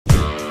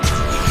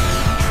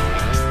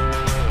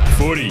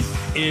Footy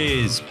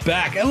is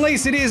back. At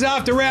least it is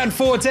after round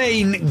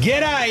 14.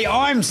 G'day,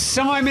 I'm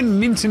Simon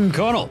Minton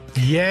Connell.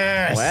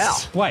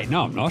 Yes. Wow. Wait,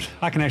 no, I'm not.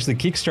 I can actually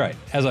kick straight,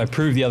 as I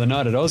proved the other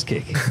night at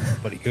Auskick.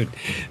 Bloody good.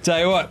 Tell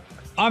you what,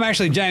 I'm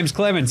actually Jaymz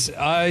Clements.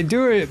 I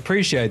do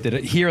appreciate that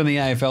here on the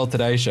AFL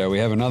Today Show, we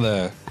have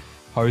another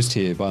host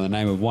here by the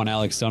name of one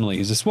Alex Donnelly,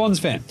 who's a Swans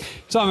fan.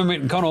 Simon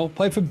Minton Connell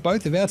played for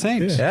both of our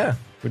teams. Yeah.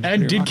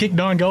 And did kick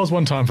 9 goals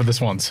one time for the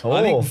Swans. Oh.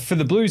 I think for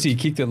the Blues, he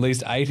kicked at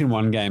least 8 in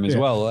one game as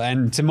well.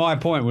 And to my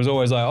point was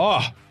always like,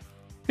 oh,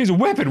 he's a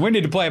weapon. We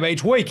need to play him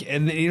each week.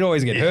 And he'd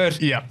always get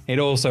hurt. Yeah. He'd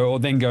also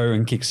then go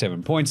and kick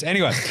 7 points.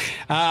 Anyway,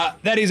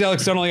 that is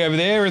Alex Donnelly over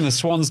there in the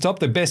Swans top,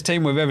 the best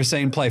team we've ever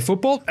seen play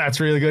football. That's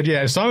really good,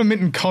 yeah. Simon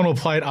Minton Connell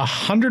played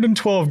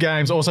 112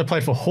 games, also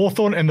played for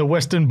Hawthorn and the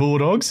Western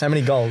Bulldogs. How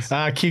many goals?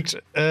 Kicked,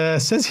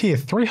 says here,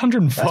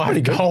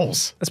 305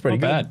 goals. That's pretty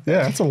Not good. bad.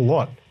 Yeah, that's a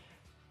lot.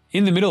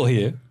 In the middle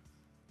here,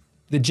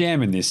 the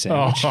jam in this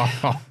sandwich.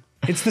 Oh,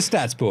 It's the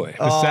stats boy.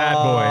 the sad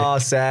boy. Oh,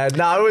 sad.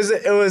 No,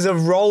 it was a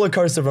roller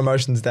coaster of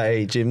emotions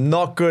day, Jim.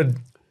 Not good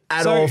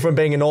at all from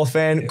being a North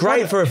fan.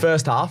 Great for a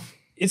first half.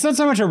 It's not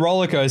so much a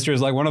roller coaster as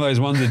like one of those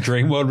ones that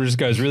Dreamworld where it just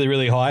goes really,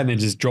 really high and then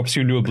just drops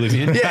you into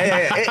oblivion.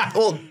 Yeah.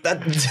 Well,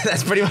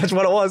 that's pretty much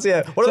what it was,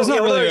 yeah. So it's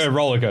not really a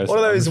roller coaster. What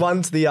are those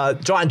ones? The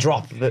giant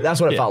drop. That's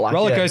what it felt like.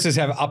 Roller yeah. coasters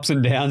have ups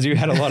and downs. You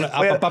had a lot of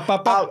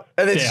up,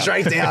 and then down.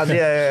 straight down.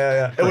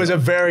 Yeah. It was a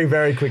very,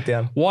 very quick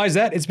down. Why is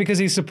that? It's because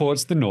he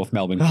supports the North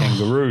Melbourne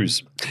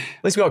Kangaroos, At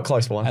least we got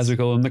close for once. as we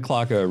call them, the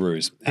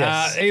Clarko-roos.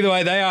 Yes. Either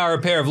way, they are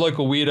a pair of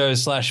local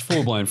weirdos /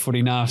 full-blown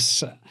footy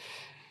nuffs,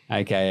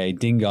 a.k.a.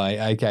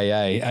 Dingai,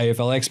 a.k.a.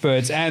 AFL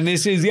experts. And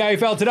this is the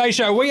AFL Today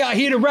Show. We are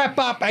here to wrap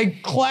up a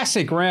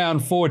classic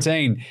round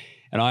 14.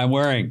 And I am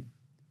wearing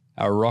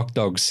a Rock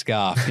Dog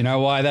scarf. You know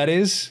why that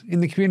is in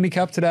the Community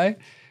Cup today?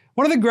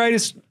 One of the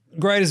greatest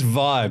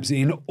vibes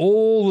in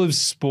all of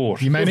sport.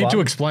 You may need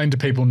to explain to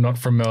people not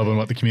from Melbourne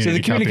what the Community So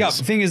the Community Cup, is.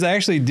 the thing is, they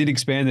actually did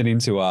expand it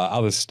into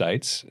other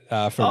states for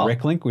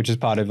RecLink, which is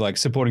part of like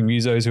supporting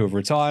musos who have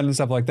retired and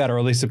stuff like that, or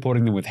at least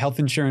supporting them with health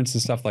insurance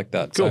and stuff like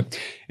that. Cool. So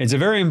it's a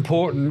very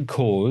important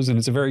cause and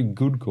it's a very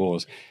good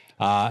cause.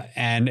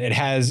 And it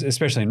has,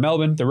 especially in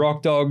Melbourne, the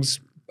Rock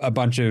Dogs, a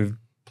bunch of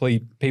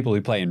people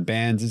who play in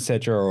bands,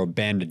 etc., or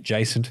band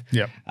adjacent.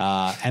 Yep.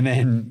 And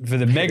then for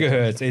the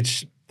megahertz,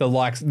 it's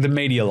the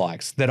media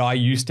likes that I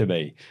used to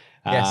be.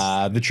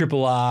 Yes. The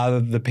Triple R,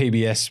 the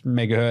PBS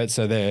megahertz,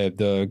 so they're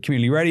the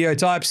community radio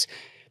types.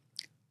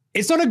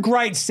 It's not a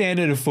great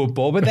standard of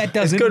football, but that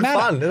doesn't good matter.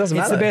 fun. It doesn't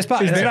It's matter. the best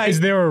part.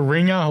 Is there a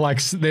ringer?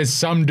 Like, there's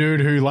some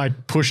dude who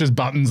like pushes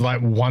buttons like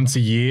once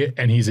a year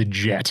and he's a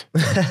jet.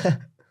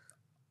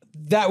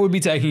 That would be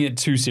taking it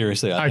too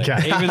seriously, I think.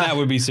 Okay. Even that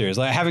would be serious.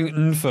 Like having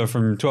Nfa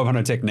from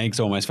 1200 Techniques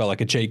almost felt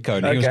like a cheat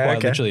code. He was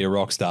quite literally a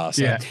rock star.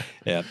 So,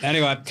 yeah.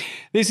 Anyway,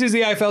 this is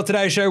the AFL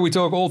Today Show. We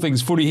talk all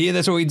things footy here.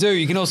 That's what we do.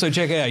 You can also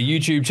check out our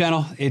YouTube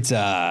channel. It's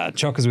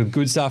chockers with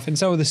good stuff. And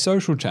so are the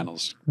social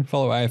channels.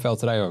 Follow AFL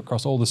Today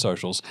across all the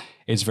socials.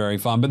 It's very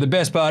fun. But the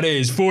best part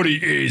is footy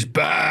is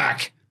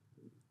back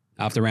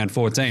after round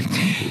 14.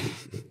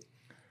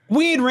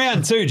 Weird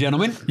round 2,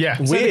 gentlemen. Yeah.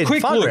 So Weird,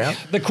 fun round.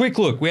 The quick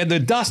look. We had the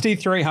Dusty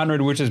 300,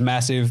 which is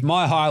massive.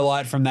 My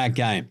highlight from that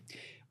game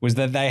was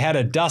that they had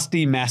a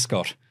Dusty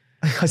mascot.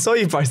 I saw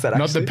you post that,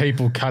 Not actually. the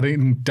people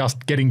getting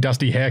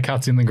dusty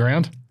haircuts in the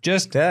ground.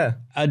 Just Yeah.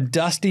 a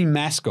Dusty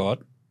mascot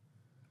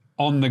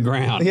on the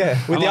ground. Yeah,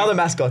 with I'm the like, other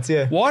mascots,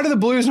 yeah. Why do the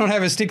Blues not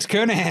have a Sticks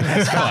Kernahan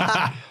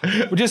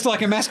mascot? Just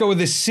like a mascot with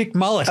this sick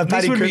mullet. This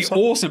Paddy would be Cripps one.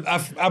 awesome.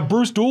 A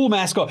Bruce Dool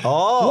mascot.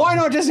 Oh. Why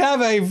not just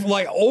have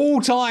a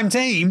all-time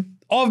team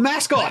of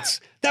mascots?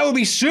 That would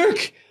be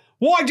sick.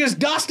 Why just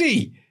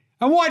Dusty?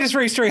 And why just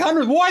Reece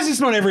 300? Why is this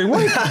not every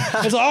week?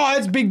 It's like,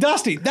 it's Big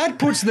Dusty. That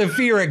puts the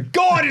fear of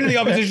God into the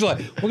opposition. Like,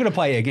 we're going to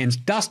play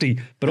against Dusty,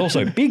 but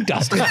also Big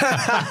Dusty.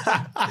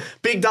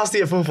 Big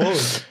Dusty at full forward.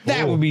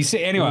 That would be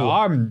sick. Anyway,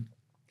 I'm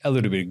a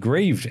little bit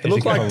grieved. It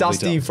looked like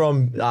Dusty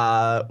from,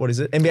 what is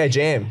it? NBA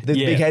Jam. The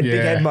big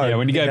head mode. Yeah,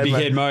 when you go big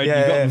head mode, you've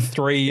got them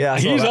three. Yeah, I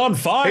saw He's that. on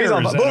fire. He's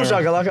on fire. Boom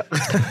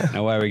shakalaka.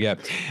 Away we go.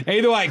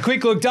 Either way,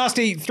 quick look,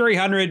 Dusty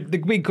 300. The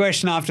big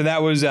question after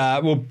that was,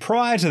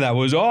 prior to that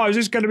was, is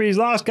this going to be his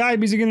last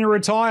game? Is he going to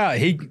retire?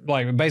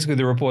 Basically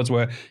the reports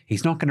were,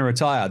 he's not going to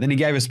retire. Then he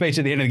gave a speech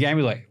at the end of the game.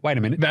 He was like, wait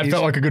a minute. That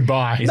felt like a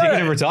goodbye. Is he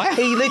going to retire?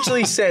 He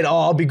literally said,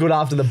 I'll be good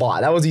after the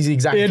bye. That was his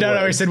exact Yeah, words.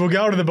 no, he said, we'll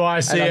go to the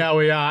bye, see how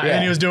we are. Yeah.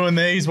 And he was doing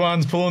these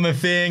ones, pulling the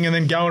thing, and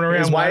then going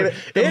around. waving.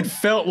 It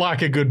felt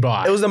like a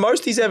goodbye. It was the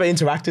most he's ever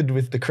interacted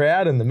with the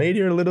crowd and the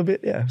media a little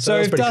bit, yeah. So that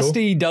was if pretty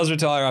Dusty does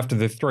retire after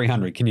the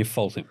 300, can you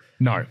fault him?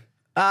 No.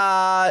 cool.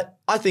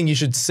 I think you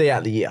should see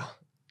out the year.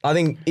 I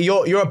think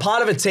you're a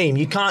part of a team.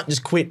 You can't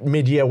just quit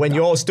mid-year when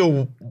you're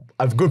still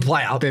a good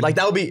player. Like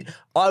I would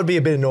be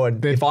a bit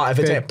annoyed if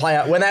it's a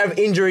player when they have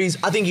injuries.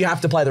 I think you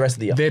have to play the rest of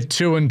the year. They're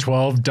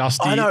 2-12.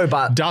 Dusty. I know,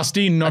 but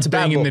Dusty not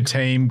being in the look.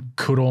 team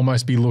could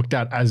almost be looked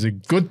at as a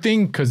good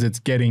thing because it's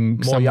getting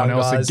More someone young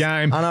else guys. a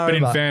game. I know, but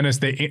in but- fairness,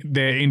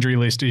 their injury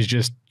list is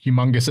just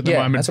humongous at the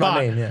Yeah, moment. that's what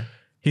I mean. Yeah.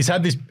 He's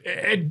had this.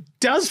 It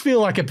does feel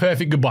like a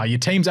perfect goodbye. Your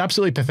team's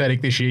absolutely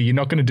pathetic this year. You're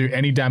not going to do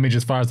any damage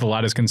as far as the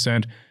ladder's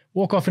concerned.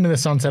 Walk off into the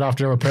sunset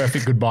after a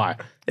perfect goodbye.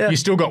 You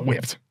still got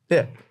whipped.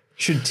 Yeah.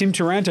 Should Tim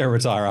Taranto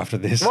retire after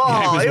this?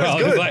 Wow, game as well?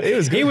 he was good. Like, he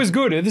was good. He was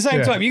good. At the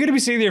same time, you're going to be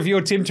sitting there if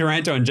you're Tim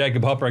Taranto and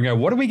Jacob Hopper and go,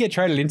 what do we get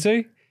traded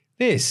into?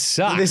 This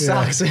sucks. This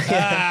sucks.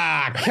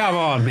 Come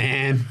on,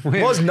 man.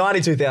 It was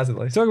 92,000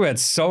 at least. Talk about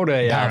sold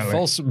a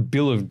false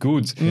bill of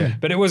goods.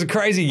 But it was a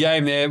crazy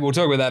game there. We'll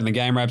talk about that in the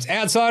game wraps.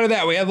 Outside of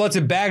that, we have lots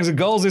of bags of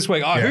goals this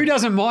week. Who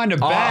doesn't mind a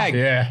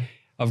bag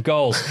of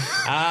goals?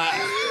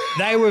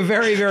 They were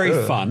very,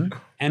 very fun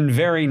and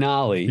very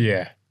gnarly.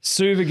 Yeah.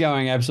 Suva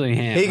going absolutely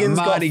ham. Higgins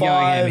Amartey got 5.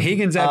 going ham.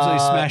 Higgins absolutely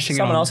smashing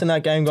Someone it else in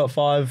that game got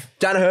 5.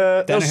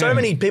 Danaher. There were so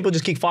many people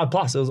just kicked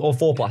 5+. It was all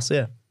 4+.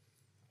 Yeah.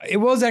 It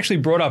was actually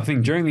brought up, I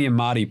think, during the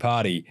Amartey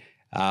party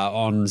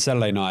on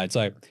Saturday night.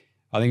 So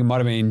I think it might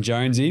have been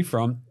Jaymz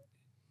from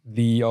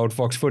the old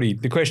Fox Footy.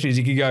 The question is,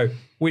 you could go,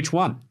 which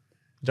one?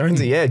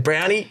 Jonesy, yeah.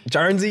 Brownie,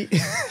 Jonesy.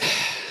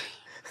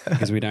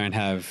 Because we don't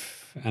have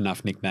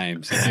enough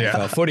nicknames in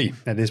AFL Footy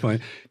at this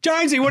point.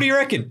 Jonesy, what do you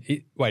reckon?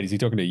 Wait, is he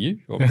talking to you?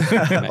 Or,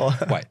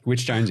 wait,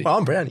 which Jonesy? Oh,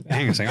 I'm Brownie.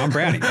 Hang on a second, I'm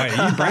Brownie. Wait,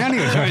 are you Brownie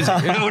or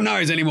Jonesy? No one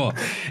knows anymore.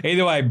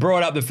 Either way,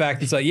 brought up the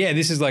fact it's like,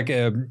 this is like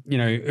a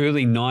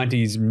early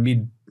 90s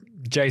mid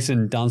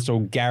Jason Dunstall,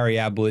 Gary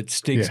Ablett,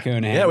 Stiggs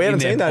Kernahan. Yeah, we haven't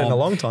seen that in a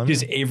long time.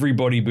 Just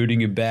everybody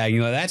booting a bag.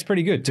 You're like, that's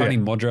pretty good. Tony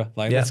Modra,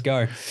 let's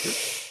go.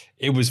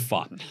 It was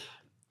fun.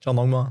 John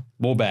Longmire.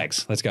 More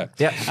bags. Let's go.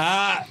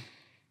 Yeah.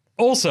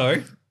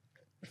 Also,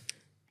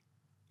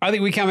 I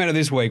think we come out of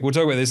this week, we'll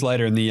talk about this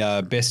later in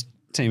the best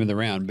team of the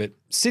round, but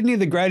Sydney are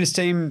the greatest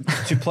team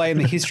to play in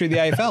the history of the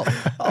AFL.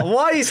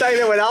 Why are you saying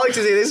that when Alex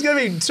is here? There's going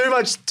to be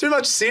too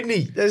much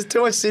Sydney. There's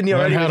too much Sydney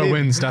already. Learn how to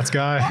win, stats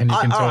guy, and you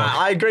can talk.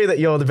 I agree that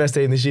you're the best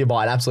team this year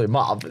by an absolute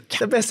mile, but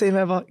the best team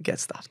ever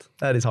gets stuffed.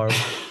 That is horrible.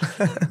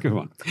 Good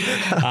one.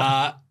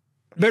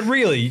 But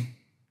really,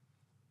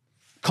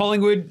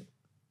 Collingwood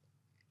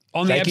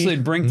on the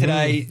absolute brink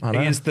today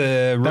against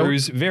the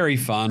Roos. Very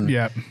fun.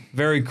 Yeah.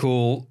 Very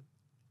cool.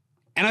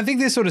 And I think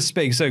this sort of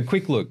speaks, so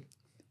quick look,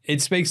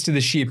 it speaks to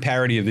the sheer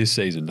parity of this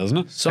season, doesn't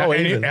it? So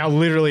how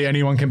literally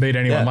anyone can beat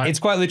anyone. It's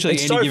quite literally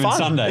any given fun.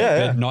 Sunday,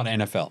 but not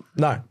NFL.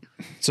 No.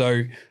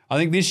 So I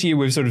think this year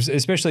we've sort of,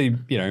 especially,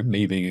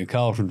 me being a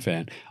Carlton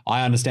fan,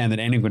 I understand that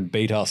anyone can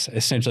beat us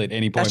essentially at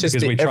any point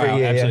because we try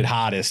our absolute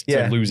hardest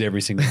to lose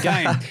every single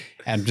game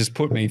and just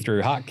put me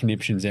through heart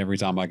conniptions every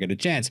time I get a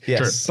chance.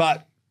 Yes.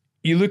 But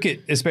you look at,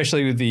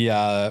 especially with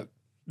the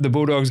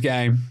Bulldogs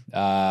game,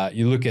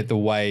 you look at the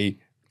way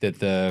that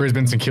the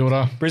Brisbane St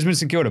Kilda,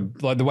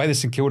 like the way the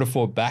St Kilda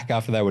fought back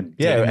after they were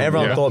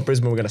everyone thought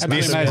Brisbane were going to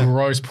smash this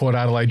gross Port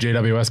Adelaide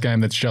GWS game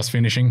that's just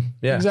finishing.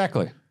 Yeah,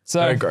 exactly. So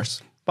very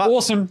gross, but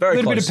awesome, very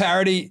little close. bit of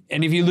parity.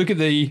 And if you look at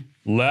the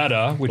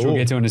ladder, which we'll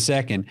get to in a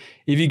second,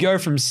 if you go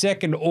from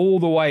second all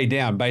the way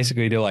down,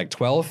 basically to like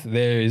 12th,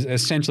 there is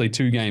essentially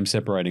 2 games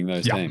separating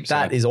those teams.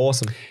 That is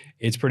awesome.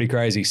 It's pretty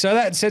crazy. So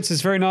that sets us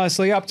very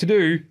nicely up to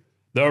do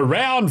the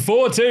round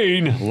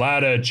 14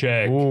 ladder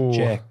check.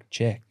 Ooh.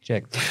 Check.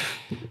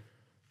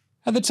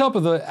 At the top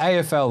of the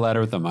AFL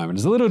ladder at the moment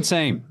is a little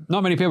team.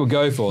 Not many people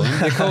go for them.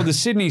 They're called the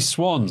Sydney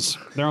Swans.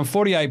 They're on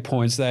 48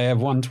 points. They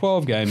have won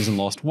 12 games and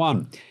lost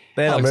 1.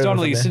 Alex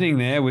Donnelly sitting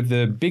there with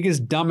the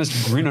biggest,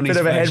 dumbest grin on his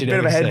face. Bit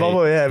of a head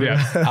bobble,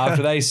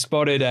 after they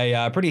spotted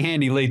a pretty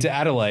handy lead to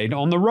Adelaide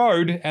on the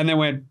road and then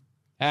went,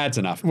 that's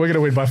enough. We're going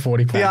to win by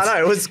 40 points. Yeah, I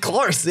know. It was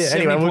close. Yeah,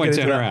 70-point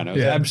turnaround. It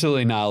was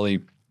absolutely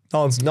gnarly.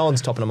 No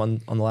one's topping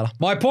them on the ladder.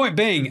 My point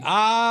being,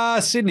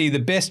 Sydney the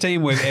best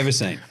team we've ever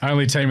seen?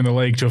 Only team in the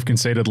league to have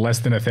conceded less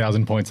than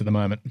 1,000 points at the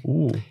moment.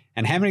 Ooh.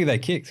 And how many have they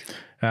kicked?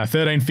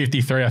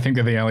 1353. I think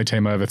they're the only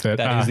team over 30.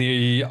 That is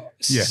the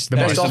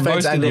best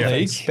offense and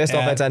defense. Best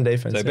offense and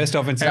defense. So best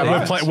offense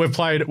and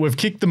defense. We've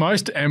kicked the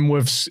most and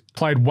we've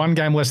played 1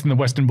 game less than the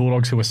Western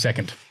Bulldogs, who are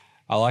second.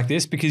 I like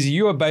this because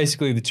you are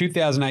basically the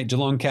 2008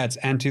 Geelong Cats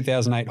and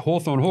 2008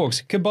 Hawthorn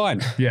Hawks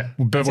combined. Yeah,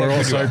 but we're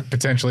also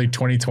potentially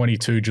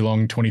 2022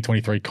 Geelong,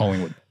 2023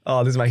 Collingwood.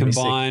 Oh, this is making me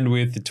sick. Combined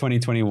with the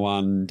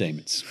 2021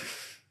 Demons.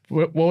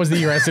 What was the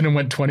year Essendon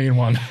went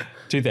 20-1?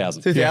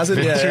 2000.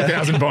 2000, yeah.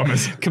 2000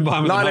 Bombers.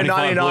 Combined with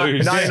 95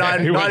 Blues.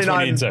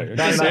 99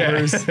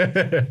 Blues.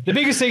 The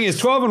biggest thing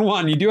is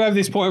 12-1. You do have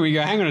this point where you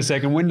go, hang on a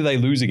second, when do they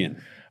lose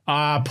again?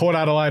 Port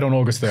Adelaide on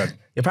August 3rd.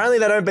 Apparently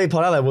they don't beat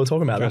Port Adelaide. We'll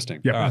talk about that.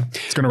 Interesting. Yep. All right.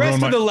 It's going to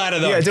Rest of the ladder,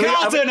 though.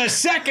 Carlton, a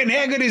second.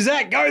 How good is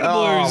that? Go the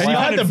Blues. And you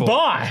had the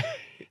bye.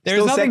 There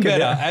is nothing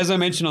better, as I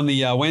mentioned on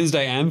the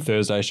Wednesday and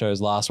Thursday shows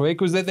last week,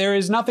 was that there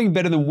is nothing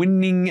better than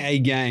winning a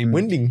game.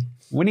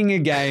 Winning a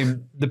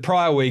game the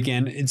prior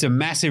weekend. It's a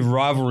massive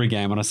rivalry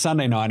game on a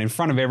Sunday night in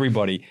front of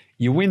everybody.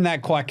 You win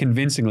that quite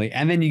convincingly,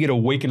 and then you get a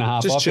week and a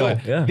half off. Chill.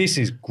 Yeah. This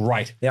is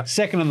great. Yep.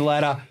 Second on the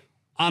ladder,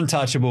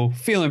 untouchable,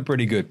 feeling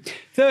pretty good.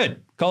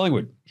 Third,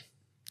 Collingwood.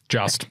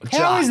 Just.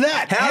 How is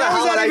that? How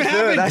has that even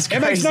happened? It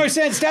makes no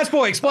sense. Stats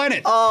boy, explain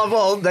it. Oh,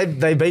 well,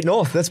 they beat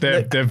North.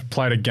 They've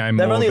played a game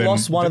They've more only than,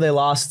 lost one of their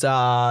last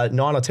 9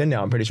 or 10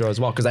 now, I'm pretty sure, as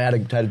well, because they had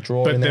a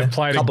draw but in there. they've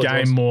played a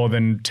game more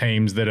than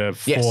teams that are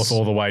fourth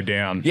all the way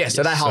down. Yeah,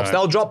 so that helps.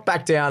 They'll drop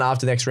back down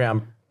after next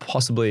round,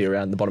 possibly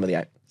around the bottom of the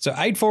 8. So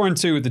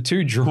 8-4-2 with the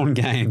 2 drawn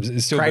games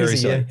is still very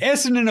silly. Yeah.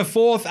 Essendon a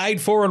 4th,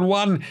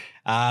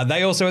 8-4-1.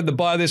 They also had the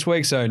bye this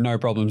week, so no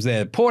problems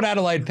there. Port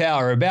Adelaide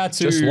Power are about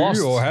to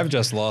have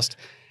just lost.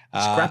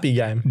 Scrappy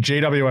game.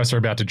 GWS are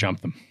about to jump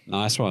them.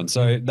 Nice one.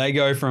 So they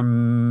go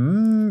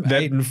from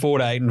 8-4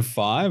 to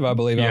 8-5, I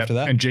believe, after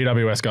that. And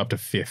GWS go up to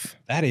 5th.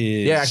 That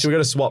is... Yeah, actually, we've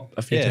got to swap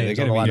a few teams.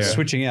 They're going to be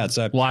switching out.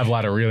 So live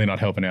ladder really not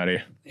helping out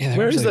here. Yeah,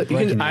 where is it?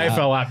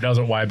 AFL app does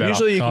it way better.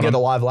 Usually you can get the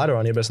live ladder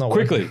on here, but it's not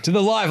quickly to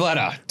the live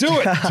ladder. Do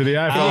it. To the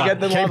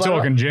AFL. Keep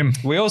talking, Jim.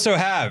 We also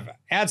have,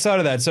 outside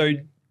of that, so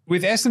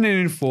with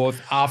Essendon in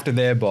 4th after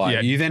their bye,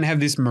 you then have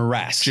this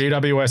morass.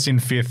 GWS in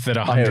 5th at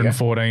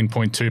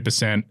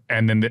 114.2%.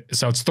 And then,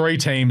 so it's 3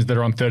 teams that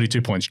are on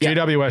 32 points.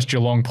 GWS,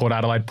 Geelong, Port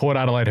Adelaide. Port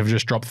Adelaide have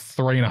just dropped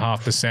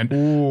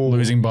 3.5%,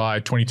 losing by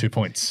 22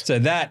 points. So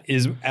that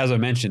is, as I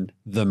mentioned,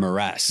 the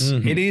morass.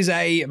 It is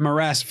a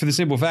morass for the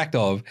simple fact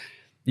of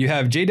you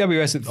have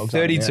GWS at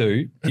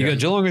 32, you got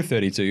Geelong at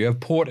 32, you have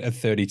Port at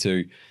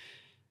 32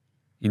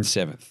 in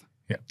 7th.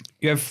 Yeah.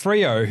 You have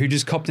Freo, who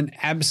just copped an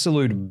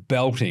absolute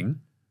belting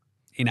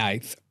in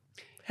 8th.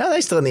 How are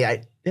they still in the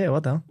 8? Yeah,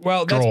 what the hell?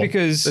 Well, that's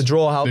because the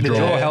draw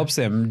helps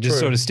them just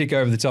sort of stick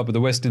over the top of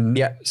the Western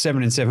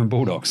 7-7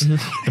 Bulldogs.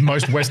 The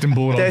most Western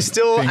Bulldogs. They're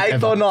still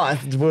 8th or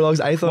 9th. Bulldogs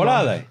 8th or 9th. What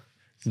are they?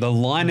 The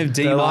line of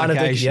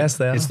demarcation. Yes,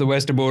 they are. It's the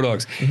Western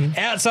Bulldogs.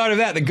 Outside of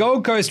that, the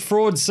Gold Coast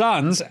Fraud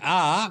Suns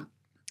are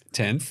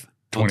 10th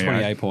on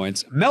 28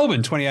 points.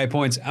 Melbourne, 28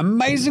 points.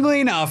 Amazingly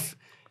enough,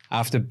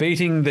 after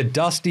beating the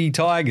Dusty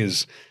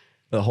Tigers.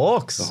 The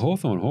Hawks. The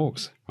Hawthorn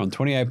Hawks on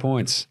 28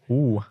 points.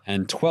 Ooh.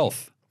 And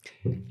 12th,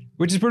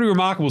 which is pretty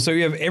remarkable. So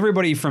you have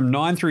everybody from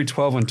 9 through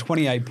 12 on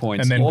 28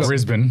 points. And then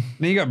Brisbane.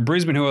 Then you got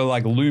Brisbane who are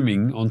like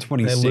looming on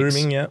 26. They're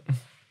looming, yeah.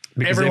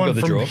 Because everyone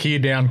from here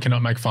down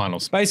cannot make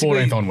finals. Basically,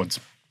 14th onwards.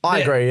 I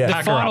agree,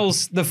 yeah.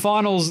 The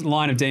finals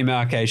line of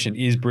demarcation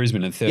is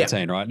Brisbane at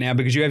 13 right now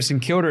because you have St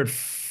Kilda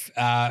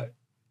at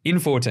in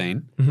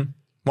 14.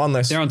 One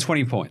less. They're on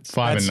 20 points.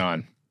 5 and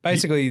 9.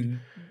 Basically,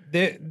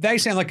 they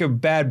sound like a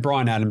bad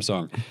Bryan Adams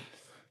song.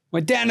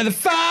 We're down to the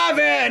 5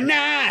 and 9.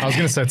 I was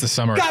going to say it's a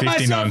summer at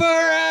 59. Got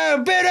myself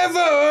a bit of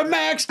a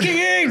Max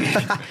King.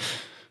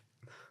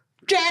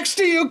 Jack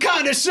Steele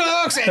kind of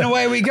sucks. And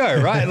away we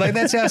go, right? Like,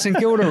 that's how St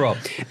Kilda roll.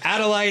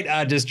 Adelaide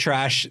are just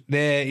trash.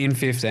 They're in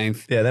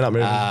 15th. Yeah, they're not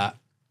moving.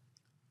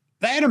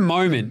 They had a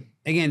moment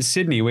against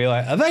Sydney where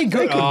like, are they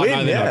good? They could win,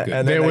 no, they're not good.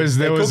 And there was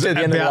at the end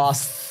of the about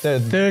last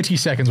 30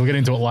 seconds. We'll get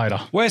into it later.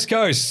 West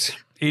Coast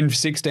in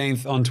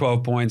 16th on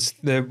 12 points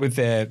with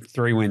their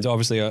 3 wins,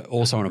 obviously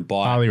also on a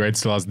bye. Harley Reid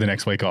still has the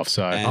next week off.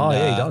 So And,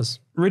 yeah, he does.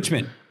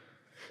 Richmond,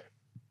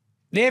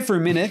 there for a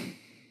minute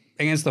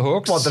against the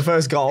Hawks. What, the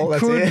first goal?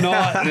 That's could it.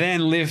 not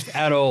then lift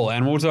at all.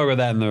 And we'll talk about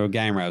that in the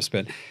game wraps.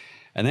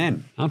 And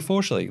then,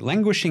 unfortunately,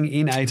 languishing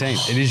in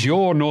 18th. It is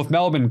your North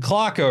Melbourne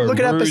Clarko. Look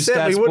at that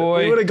percent. We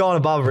would have gone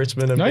above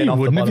Richmond. And no, you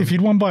wouldn't have. If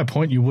you'd won by a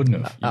point, you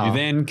wouldn't have. You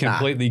then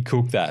completely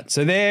cooked that.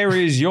 So there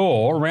is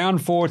your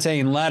round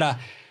 14 ladder,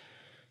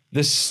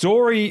 the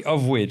story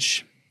of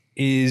which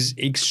is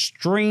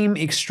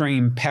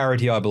extreme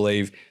parity, I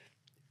believe.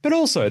 But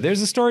also,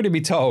 there's a story to be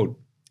told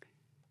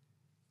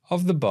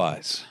of the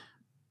buys.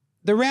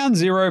 The round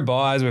 0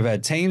 buys, we've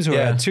had teams who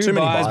have had 2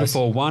 buys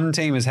before one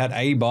team has had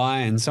a buy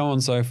and so on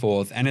and so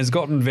forth, and has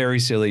gotten very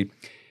silly.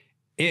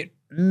 It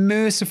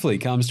mercifully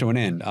comes to an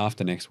end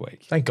after next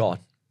week. Thank God.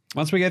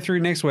 Once we get through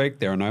next week,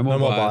 there are no more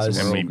buys.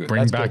 And we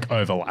bring back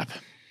overlap.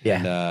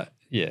 Yeah.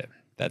 And,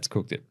 that's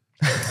cooked it.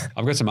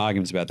 I've got some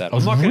arguments about that. I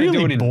was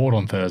really bored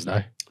on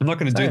Thursday. I'm not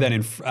going to do that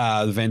in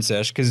the Vent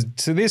Sesh because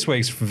this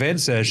week's Vent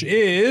Sesh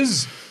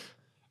is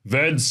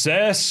Vent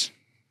Sesh.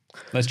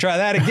 Let's try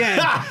that again.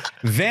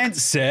 Vent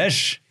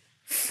Sesh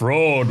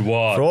Fraud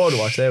Watch. Fraud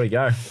Watch. There we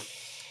go.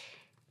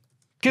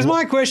 Because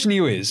my question to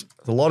you is,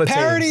 a lot of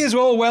parity teams. is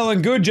all well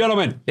and good,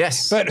 gentlemen.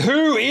 Yes. But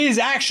who is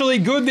actually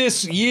good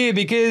this year?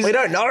 Because we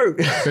don't know.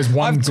 There's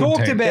one I've good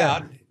talked team.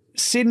 about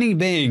Sydney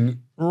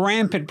being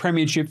rampant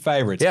premiership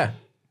favourites. Yeah.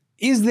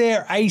 Is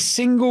there a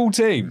single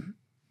team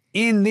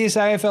in this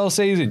AFL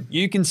season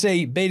you can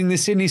see beating the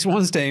Sydney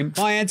Swans team?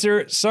 My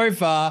answer so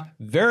far,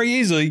 very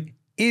easily,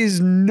 is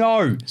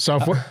no. So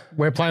if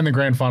we're playing the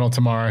grand final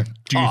tomorrow,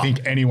 do you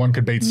think anyone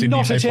could beat Sydney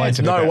if they played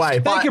to the best? No way.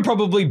 They could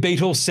probably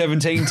beat all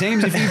 17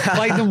 teams if you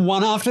played them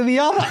one after the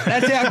other.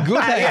 That's how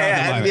good they are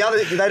at the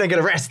moment. They don't get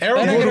a rest.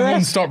 Aaron Wood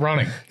wouldn't stop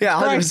running. Yeah,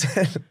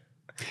 100%.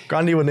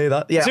 Grundy wouldn't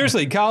either. Yeah.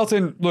 Seriously,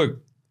 Carlton, look,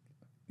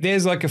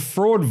 there's like a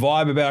fraud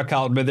vibe about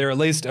Carlton, but they're at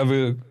least of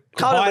a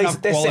high enough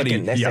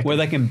quality where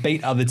they can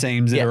beat other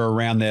teams that are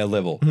around their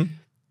level.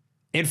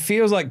 It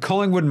feels like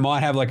Collingwood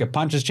might have like a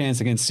puncher's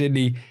chance against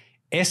Sydney.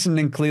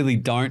 Essendon clearly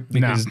don't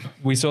because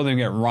we saw them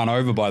get run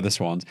over by the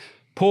Swans.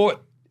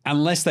 Port,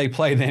 unless they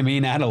play them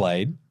in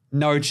Adelaide,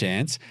 no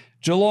chance.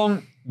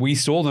 Geelong, We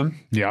saw them.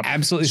 Yep.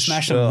 Absolutely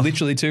smashed them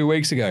literally 2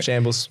 weeks ago.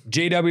 Shambles.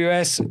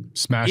 GWS.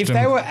 Smashed if them.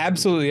 they were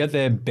absolutely at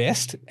their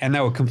best and they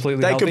were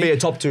completely healthy, could be a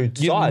top 2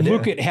 side.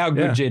 Look at how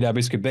good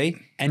GWS could be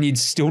and you'd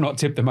still not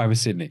tip them over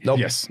Sydney. Nope.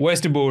 Yes.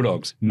 Western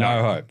Bulldogs,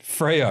 no hope.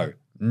 Freo,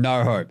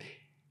 no hope.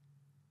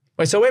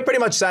 Wait, so we're pretty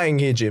much saying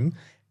here, Jim,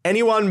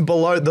 anyone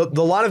below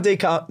the line of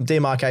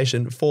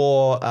demarcation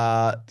for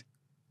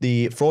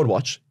the fraud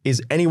watch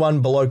is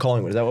anyone below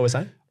Collingwood. Is that what we're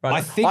saying? Right.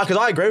 I think because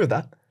I agree with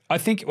that. I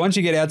think once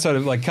you get outside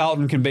of like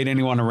Carlton can beat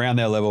anyone around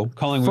their level.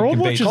 Collingwood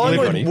can beat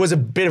Collingwood anybody. was a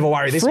bit of a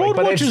worry this week, Fraud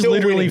but they're watch is still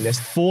literally winning this.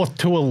 4th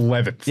to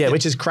 11th. Yeah,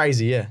 which is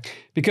crazy. Yeah,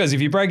 Because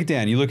if you break it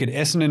down, you look at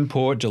Essendon,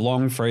 Port,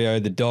 Geelong,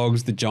 Freo, the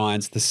Dogs, the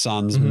Giants, the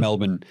Suns,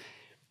 Melbourne.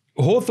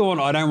 Hawthorn,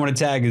 I don't want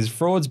to tag as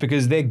frauds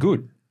because they're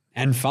good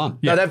and fun.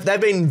 no,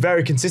 they've been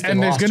very consistent. And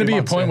the there's last going to 2 be a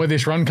months, point where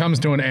this run comes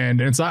to an end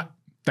and it's like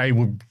they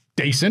were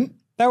decent.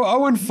 They were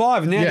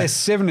 0-5, now they're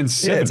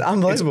 7-7. Yeah, it's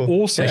unbelievable. It's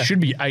awesome. They should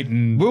be 8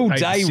 and Will 8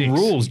 Day and 6.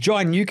 rules.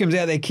 John Newcomb's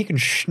out there kicking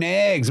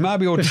snags.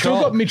 Marby or They've still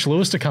got Mitch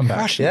Lewis to come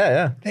back.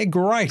 Yeah. They're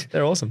great.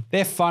 They're awesome.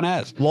 They're fun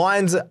as.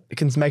 Lions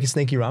can make a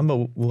sneaky run,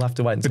 but we'll have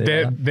to wait and see.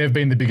 about that. They've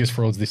been the biggest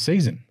frauds this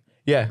season.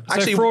 Yeah,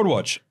 So Fraud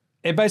Watch,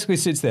 it basically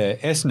sits there.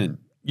 Essendon,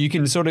 you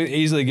can sort of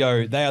easily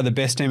go, they are the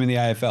best team in the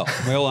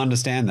AFL. We all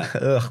understand that.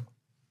 Ugh.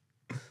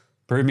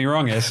 Prove me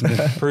wrong,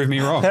 Essendon. Prove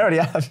me wrong. They already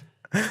have.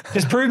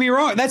 Just prove me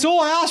wrong. That's all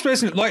I ask,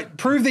 Essendon. Like,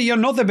 prove that you're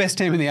not the best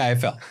team in the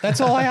AFL.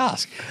 That's all I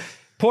ask.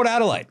 Port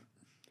Adelaide.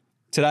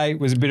 Today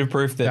was a bit of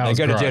proof that they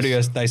go to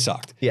GWS, they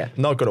sucked. Yeah,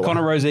 not good at all.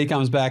 Connor Rozee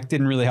comes back,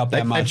 didn't really help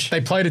that much.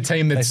 They played a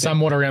team that's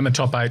somewhat around the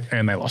top 8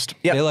 and they lost.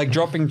 Yep. They're like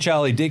dropping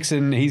Charlie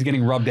Dixon. He's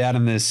getting rubbed out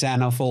in the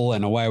Sandhuffle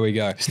and away we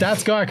go.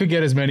 Stats guy could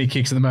get as many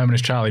kicks at the moment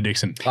as Charlie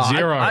Dixon.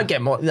 0. I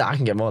get more. Yeah, I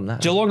can get more than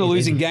that. Geelong are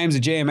losing games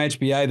at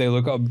GMHBA. They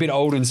look a bit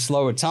old and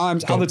slow at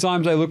times. Other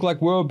times they look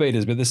like world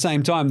beaters, but at the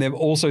same time, they've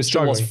also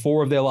still lost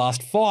 4 of their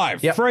last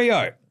 5. Yep.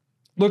 Freo,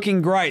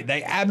 looking great.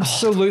 They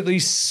absolutely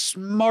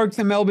smoke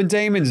the Melbourne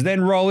Demons,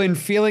 then roll in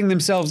feeling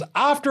themselves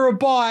after a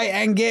bye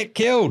and get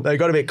killed. They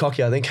got a bit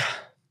cocky, I think.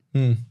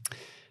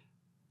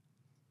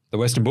 The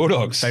Western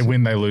Bulldogs. They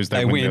win, they lose,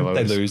 They win,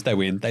 they lose, they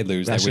win, they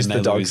lose, That's they win, just they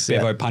the lose. Dogs, yeah.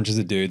 Bevo punches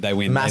a dude, they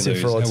win, Massive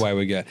they lose. frauds. Away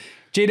we go.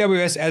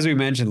 GWS, as we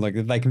mentioned, like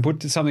if they can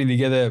put something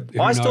together.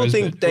 I still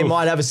think they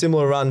might have a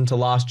similar run to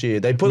last year.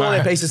 They put all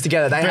their pieces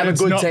together. They have a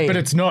good team. But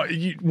it's not.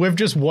 We've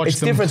just watched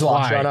them different to play.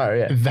 last year, I know,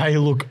 yeah. They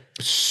look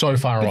so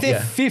far off. They're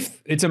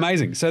 5th. It's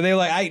amazing. So they're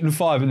like 8 and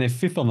 5, and they're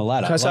 5th on the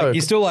ladder. So- Like,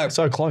 you're still like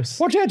so close.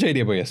 Watch out,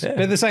 GWS. But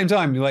at the same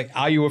time, you're like,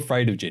 are you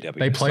afraid of GWS?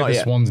 They play not the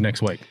yet. Swans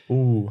next week.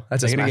 Ooh,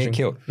 that's a They're going to smashing.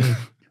 get killed.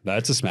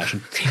 That's a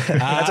smashing.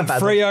 That's a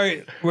bad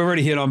Freo, we've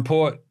already hit on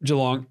Port,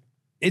 Geelong.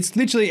 It's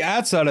literally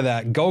outside of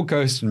that, Gold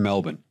Coast and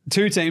Melbourne.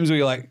 2 teams where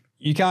you're like,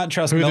 you can't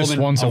trust Who the Melbourne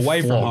Swans have away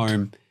from flogged.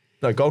 home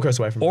No, Gold Coast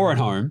away from or at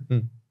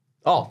home.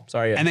 Oh,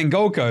 sorry. Yeah. And then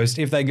Gold Coast,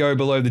 if they go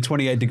below the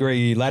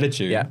 28-degree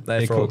latitude, Yeah,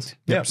 they're frauds. cooked.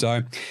 Yep.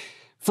 So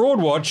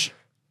Fraud Watch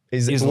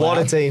is is a lot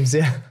loud. of teams.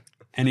 Yeah.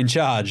 and in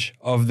charge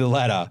of the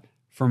ladder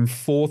from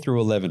 4 through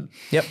 11.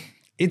 Yep.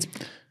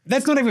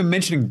 That's not even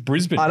mentioning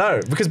Brisbane. I know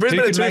because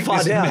Brisbane are Who too could make far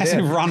this down.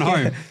 massive yeah. run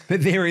home,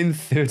 but they're in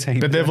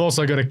 13th. But they've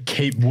also got to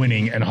keep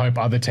winning and hope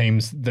other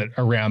teams that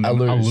around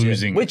them are lose, yeah.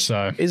 losing. Which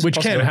is which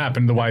possible. can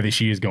happen the way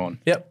this year's gone.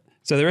 Yep.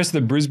 So the rest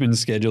of the Brisbane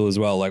schedule as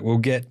well, like we'll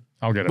get.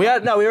 I'll get it. We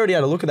already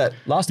had a look at that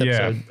last Yeah.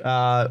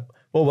 episode.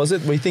 What was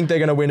it? We think they're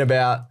going to win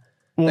about.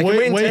 They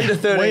can win 10 to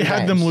 13 we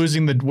had them games.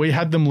 losing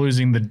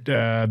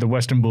the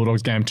Western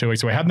Bulldogs game 2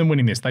 weeks. So we had them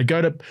winning this. They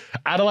go to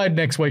Adelaide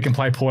next week and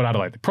play Port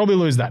Adelaide. They probably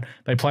lose that.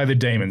 They play the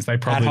Demons. They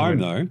At probably home, win.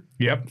 though.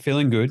 Yep.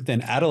 Feeling good.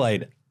 Then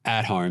Adelaide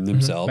at home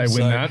themselves. They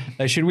win So that.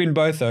 They should win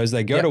both those.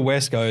 They go Yep. to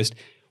West Coast.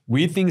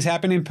 Weird things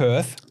happen in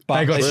Perth. But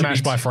They got should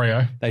smashed be- by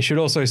Freo. They should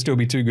also still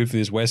be too good for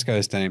this West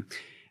Coast team.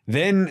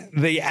 Then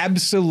the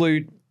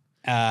absolute.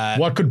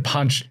 What could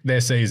punch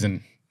their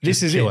season?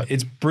 This is kill it.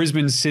 It's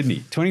Brisbane,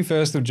 Sydney,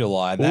 21st of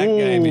July. That Ooh,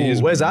 game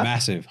is where's that?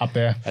 massive. Up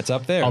there. That's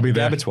up there. I'll be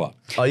there. Abattoir.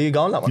 Are you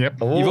going that one? Yep.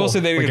 Oh. You've also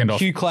there Weekend got off.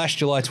 Q Clash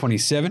July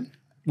 27.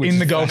 which In is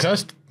the Gold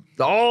fast. Coast.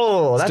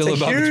 Oh, that's Still a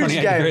above the huge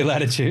 28-degree game.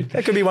 latitude.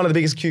 That could be one of the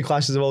biggest Q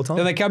clashes of all time.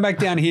 Then they come back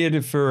down here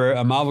for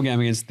a Marvel game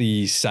against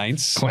the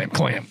Saints. Clam.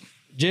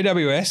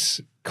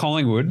 GWS,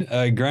 Collingwood,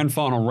 a grand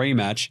final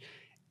rematch.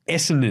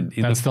 Essendon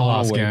in That's the the final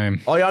last week.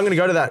 game. Oh yeah, I'm going to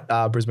go to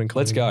that Brisbane.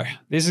 Let's go.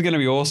 This is going to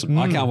be awesome.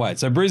 I can't wait.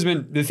 So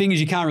Brisbane, the thing is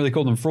you can't really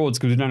call them frauds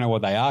because we don't know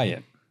what they are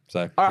yet.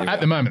 So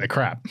At the moment, they're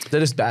crap. They're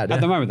just bad. at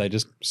Yeah. the moment, they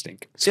just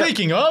stink.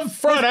 Speaking of,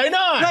 Friday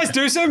night. Let's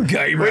do some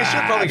game We raps.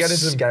 should probably get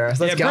into some game raps.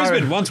 Let's yeah, go.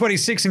 Brisbane,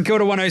 126 and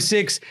Kilda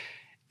 106.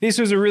 This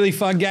was a really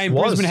fun game.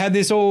 Was. Brisbane had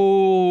this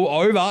all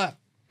over.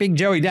 Big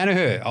Joey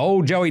Danaher,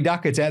 old Joey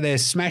Duckett's out there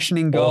smashing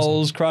in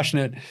goals, crushing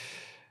it.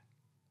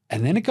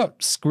 And then it got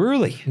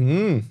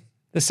squirrely.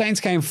 The Saints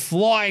came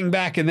flying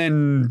back and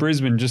then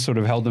Brisbane just sort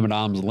of held them at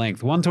arm's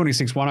length.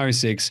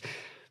 126-106.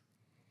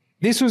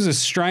 This was a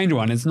strange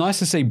one. It's nice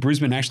to see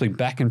Brisbane actually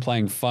back and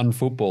playing fun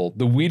football.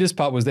 The weirdest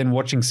part was then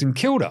watching St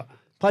Kilda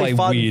play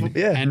fun, weird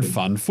and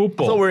fun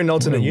football. I thought we were in an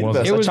alternate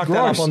universe. It was chucked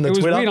gross. that up on the it was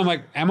Twitter. weird.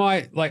 I'm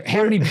like,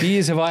 how many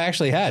beers have I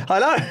actually had? I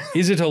know.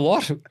 Is it a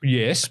lot?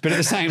 Yes. But at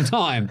the same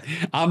time,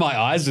 are my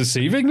eyes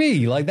deceiving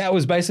me? Like, that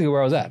was basically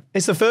where I was at.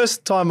 It's the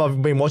first time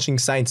I've been watching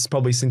Saints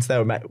probably since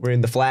they were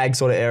in the flag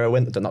sort of era,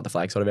 not the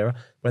flag sort of era,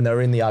 when they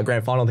were in the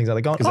grand final and things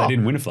like that. Because they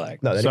didn't win a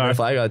flag. No, they didn't win a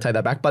flag. I take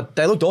that back. But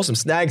they looked awesome.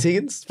 Snags,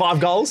 Higgins, 5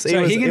 goals.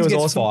 So Higgins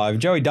gets awesome. 5.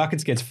 Joey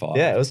Duckett gets 5.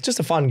 Yeah, it was just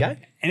a fun game.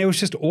 And it was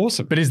just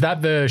awesome. But is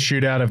that the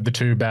shootout of the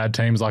two bad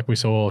teams like we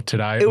saw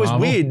today? It was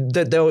weird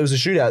that there was a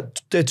shootout.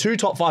 The 2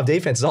 top 5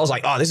 defenses. I was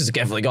like, oh, this is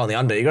definitely going the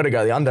under. You got to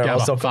go the under. Yeah,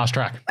 fast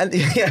track. And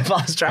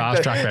fast track.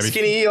 Fast track, baby.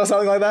 Skinny or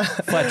something like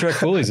that. Flat track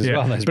bullies as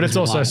well. But it's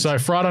also, so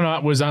Friday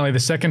night was only the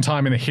second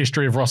time in the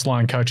history of Ross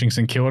Lyon coaching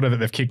St Kilda that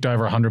they've kicked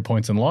over 100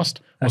 points and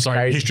lost.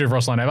 Crazy. History of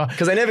Ross Lyon ever.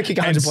 Because they never kick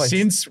 100 points.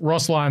 Since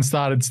Ross Lyon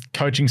started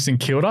coaching St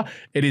Kilda,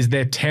 it is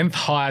their 10th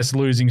highest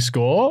losing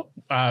score.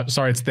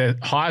 It's their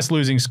highest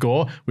losing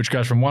score, which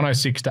goes from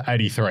 106 to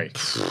 83.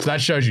 So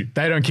that shows you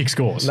they don't kick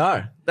scores.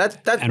 No.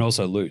 And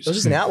also lose. It was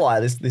just an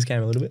outlier this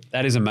game a little bit.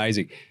 That is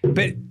amazing.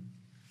 But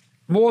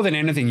more than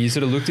anything, you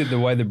sort of looked at the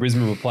way the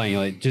Brisbane were playing.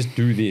 You're like, just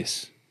do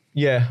this.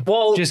 Yeah.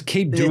 Well, just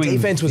keep doing the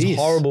defense was this.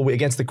 horrible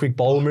against the quick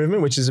ball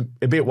movement, which is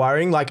a bit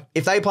worrying. Like,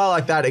 if they play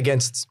like that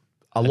against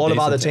a lot of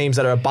other teams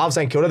that are above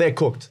St Kilda, they're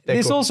cooked.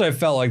 This also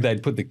felt like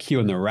they'd put the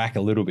cue in the rack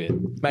a little bit.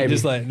 Maybe.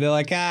 Just like, they're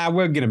like,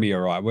 we're going to be all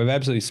right. We've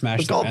absolutely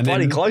smashed them. And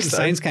then close, the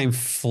Saints came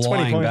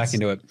flying back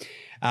into it.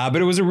 But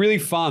it was a really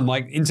fun,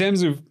 like, in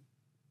terms of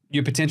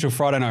your potential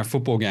Friday night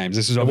football games,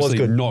 this is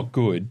obviously not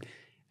good.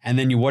 And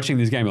then you're watching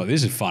this game like,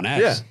 this is fun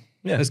as.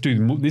 Yeah. Let's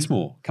do this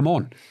more. Come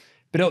on.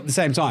 But at the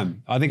same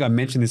time, I think I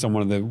mentioned this on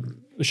one of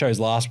the shows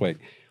last week.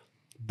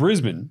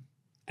 Brisbane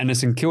and the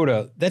St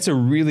Kilda, that's a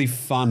really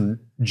fun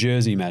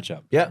jersey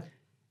matchup. Yeah.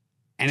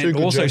 And it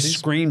also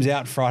screams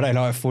out Friday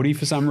night footy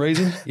for some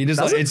reason. You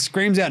just it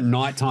screams out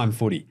nighttime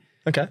footy.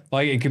 Okay.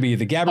 Like it could be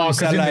the Gabba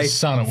Saturday,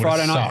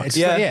 Friday night.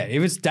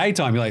 If it's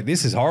daytime, you're like,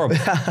 this is horrible.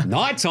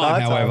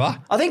 Nighttime, however,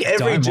 I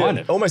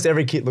think almost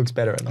every kit looks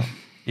better at night.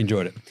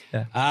 Enjoyed it.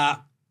 Yeah.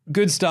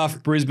 Good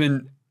stuff.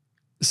 Brisbane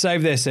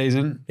saved their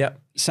season. Yep.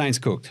 Saints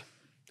cooked.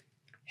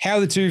 How are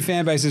the two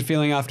fan bases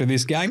feeling after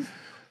this game?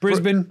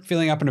 Brisbane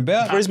feeling up and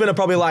about. Brisbane are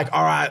probably like,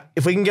 all right,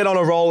 if we can get on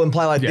a roll and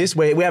play like this,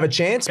 we have a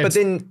chance. But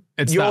then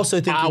you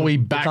also think, are we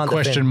back?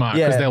 Question mark.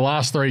 Because their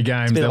last 3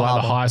 games, they're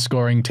like the highest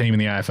scoring team in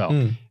the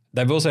AFL.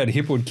 They've also had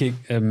Hipwood kick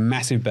a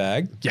massive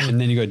bag. Yeah. And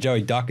then you got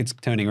Joey Duckett's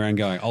turning around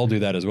going, I'll do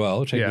that as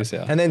well. Check this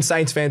out. And then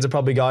Saints fans are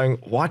probably going,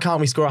 why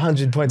can't we score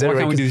 100 points every week?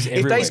 Why can't we do this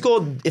every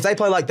week? If they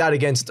play like that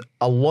against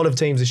a lot of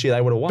teams this year, they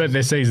would have won. But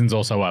their season's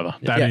also over.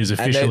 That is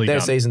officially their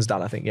done. season's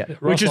done, I think,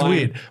 Which is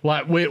weird.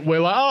 Like, we're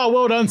like, oh,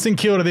 well done, St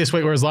Kilda this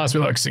week, whereas last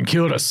week, like, St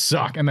Kilda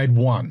suck, and they'd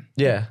won.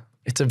 Yeah.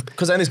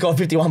 Because they only scored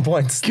 51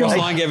 points. Ross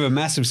Lyon gave a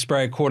massive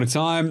spray at quarter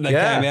time. They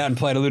came out and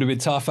played a little bit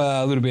tougher,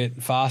 a little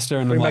bit faster,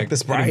 and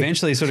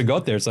eventually sort of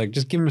got there. It's like,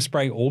 just give them a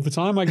spray all the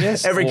time, I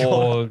guess. Every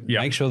quarter.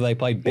 Make sure they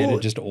play better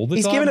just all the time.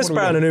 He's given a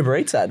spray on an Uber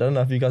Eats ad. I don't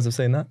know if you guys have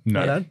seen that.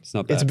 No, it's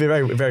not bad. It's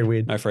very, very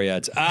weird. No free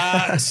ads.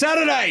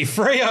 Saturday,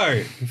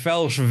 Freo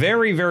fell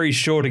very, very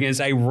short against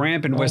a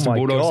rampant Western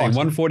Bulldogs team,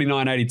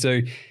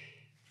 149-82.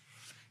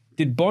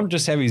 Did Bond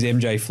just have his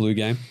MJ flu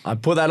game? I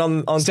put that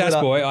on Stats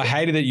Twitter. Boy, I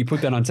hated that you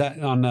put that on Twitter.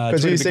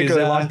 Because you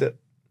secretly liked it.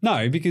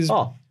 No, because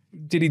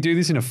did he do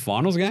this in a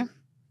finals game?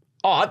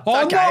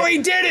 Okay. No, he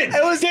didn't.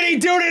 Did he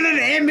do it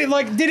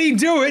in did he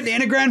do it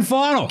in a grand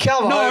final?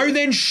 No,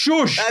 then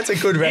shush. That's a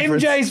good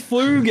reference. MJ's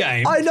flu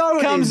game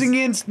comes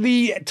against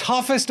the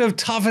toughest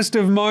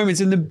of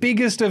moments in the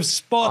biggest of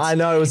spots. I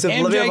know. It was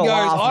MJ goes,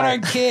 I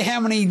don't care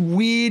how many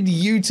weird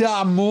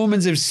Utah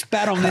Mormons have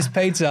spat on this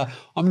pizza.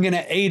 I'm going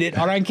to eat it.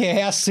 I don't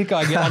care how sick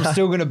I get. I'm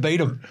still going to beat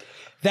them.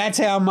 That's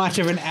how much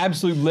of an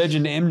absolute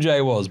legend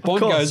MJ was.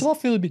 Bond goes, I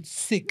feel a bit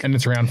sick. And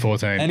it's round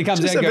 14. And he comes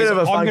out and goes,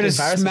 I'm going to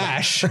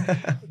smash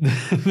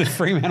the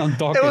Fremantle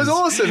Dockers it was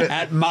awesome.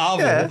 at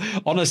Marvel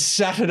on a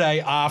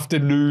Saturday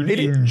afternoon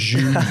in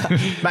June.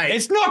 Mate,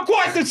 it's not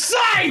quite the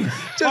same.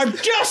 I'm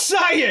just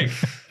saying.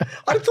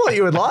 I thought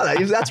you would like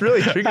that. That's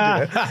really tricky.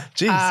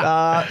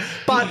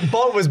 Jeez. But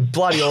Bond was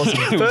bloody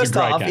awesome. First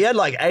half, he had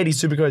like 80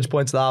 Supercoach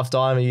points at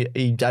halftime.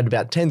 He had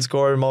about 10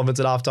 scoring moments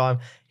at halftime.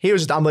 He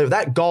was just unbelievable.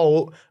 That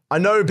goal, I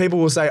know people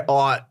will say,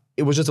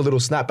 it was just a little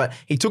snap, but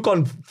he took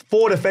on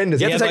 4 defenders.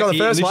 He had to take on the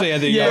first one.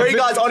 3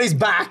 guys on his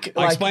back.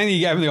 I explained that he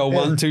gave him the old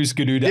 1-2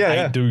 skidoo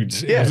to 8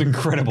 dudes. It was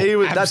incredible.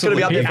 That's going to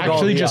be up there for goal. He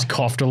actually just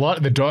coughed a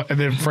lot.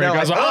 The free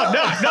guys were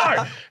like,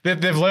 no.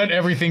 They've learned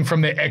everything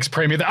from their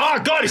ex-premier.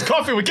 God, he's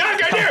coughing. We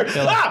can't go near.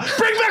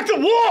 Bring back the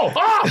wall.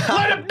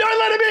 Don't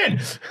let him in.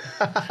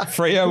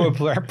 Freo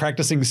were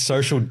practicing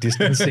social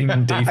distancing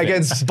defense.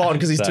 Against Bond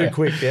because he's too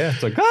quick. Yeah.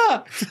 It's like,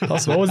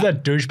 What was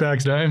that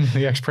douchebag's name?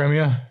 The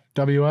ex-premier?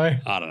 WA?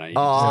 I don't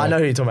know. I know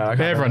who you're talking about.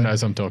 Everyone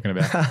knows I'm talking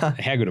about.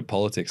 How good at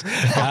politics.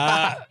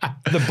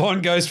 The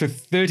Bond goes for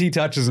 30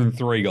 touches and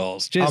 3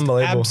 goals. Just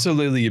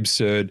absolutely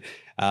absurd.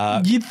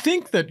 You'd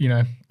think that,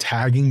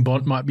 tagging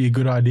Bont might be a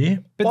good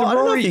idea. But I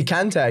don't know if you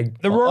can tag.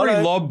 The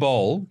Rory lob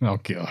bowl. Oh,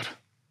 God.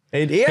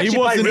 He actually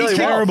played really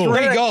terrible.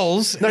 well. 3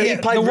 goals. No, he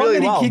played the really one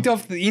that well. he kicked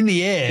off in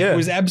the air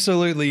was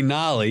absolutely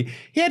gnarly.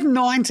 He had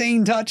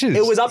 19 touches.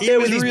 It was up there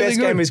with his really best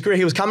game of his career.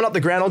 He was coming up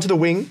the ground onto the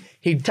wing.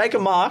 He'd take a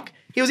mark.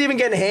 He was even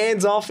getting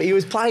hands off. He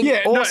was playing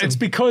awesome. No, it's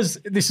because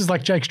this is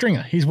like Jake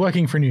Stringer. He's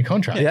working for a new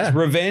contract. Yeah. It's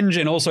revenge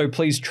and also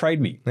please trade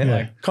me.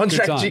 Yeah.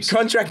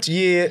 Contract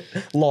year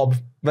lob,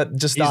 but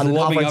just He's started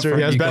lobbing halfway up through. for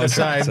Yeah, I was about to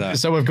contract, say, so.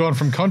 so we've gone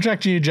from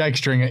contract year Jake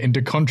Stringer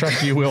into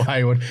contract year Will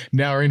Hayward.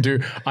 Now we're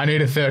into I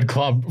need a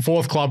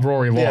fourth club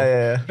Rory Lobb.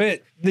 Yeah.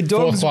 But the Fourth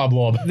Dogs, club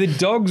Lobb. the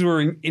Dogs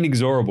were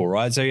inexorable,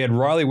 right? So you had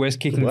Riley West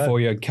kicking 4,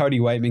 you had Cody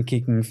Waitman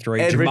kicking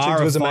 3. Ed Richards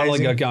Jamara was finally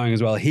amazing. got going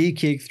as well. He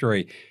kicked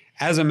 3.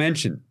 As I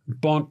mentioned,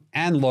 Bont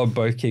and Lobb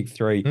both kicked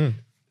 3.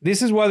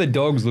 This is why the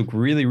Dogs look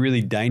really,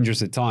 really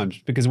dangerous at times,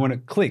 because when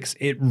it clicks,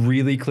 it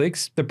really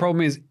clicks. The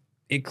problem is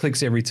it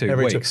clicks every 2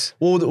 weeks.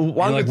 Well, the one You're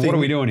good like, thing what are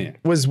we doing here?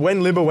 was when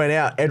Libba went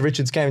out, Ed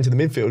Richards came into the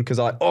midfield because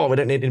we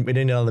didn't need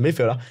another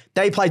midfielder.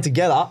 They played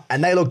together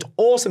and they looked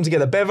awesome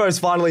together. Bevo's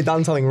finally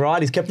done something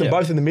right. He's kept them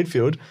both in the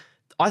midfield.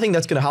 I think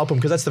that's going to help him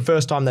because that's the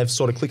first time they've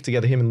sort of clicked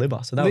together, him and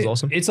Libba. So that was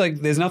awesome. It's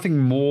like there's nothing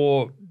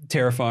more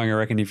terrifying, I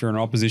reckon, if you're an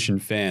opposition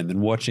fan than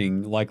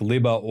watching like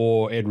Libba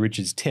or Ed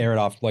Richards tear it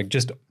off, like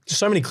just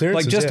So many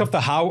clearances. like just off the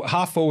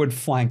half forward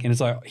flank, and it's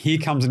like here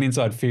comes an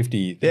inside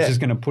 50. It's just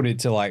going to put it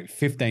to like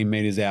 15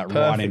 meters out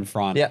right in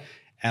front. Yeah.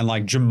 And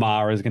like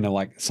Jamara is going to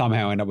like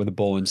somehow end up with the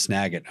ball and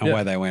snag it, and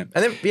away they went.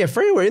 And then,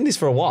 Free were in this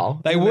for a while.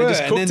 They were,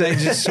 just and then cooked they it.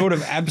 just sort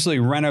of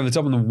absolutely ran over the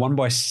top and then won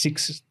by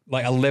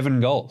 11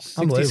 goals,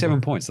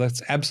 67 points.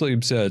 That's absolutely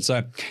absurd.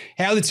 So,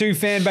 how are the two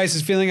fan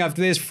bases feeling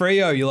after this?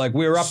 Freo, you're like,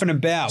 we're up and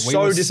about.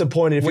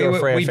 Disappointed if you're a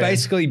Freo We fan.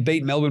 basically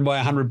beat Melbourne by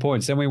 100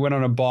 points. Then we went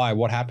on a bye.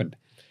 What happened?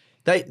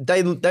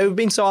 They've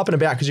been so up and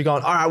about because you're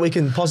going, all right, we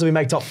can possibly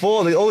make top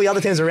 4. All the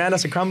other teams around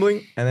us are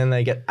crumbling, and then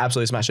they get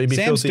absolutely smashed. So you'd be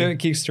Sam filthy. Sturt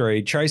kicks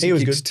 3. Tracy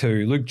was kicks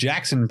good. 2. Luke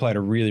Jackson played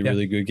a really,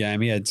 really good game.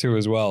 He had 2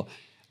 as well.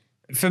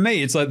 For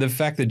me, it's like the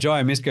fact that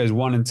Jaymz goes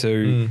 1 and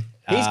 2.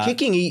 He's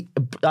kicking.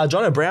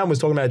 John O'Brien was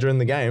talking about it during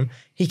the game.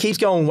 He keeps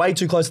going way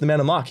too close to the man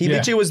of mark. He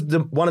literally was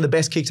one of the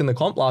best kicks in the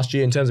comp last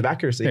year in terms of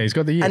accuracy. Yeah, he's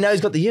got the yips. And now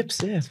he's got the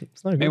yips. Yeah,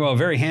 it's no good. Meanwhile,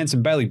 very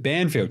handsome Bailey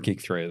Banfield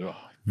kicked 3 as well.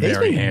 He's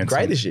Very been handsome.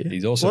 great this year.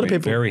 He's A also lot of been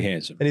people. very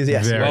handsome. And he's,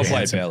 yes. Very Well played,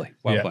 handsome. Bailey.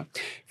 Well Yeah. played.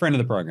 Friend of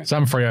the program.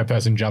 Some Freo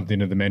person jumped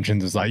into the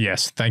mentions. Was like,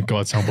 yes, thank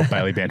God someone put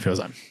Bailey Banfield's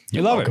on. You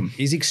You're love welcome. him.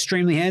 He's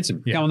extremely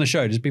handsome. Yeah. Come on the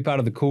show. Just be part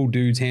of the Cool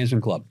Dudes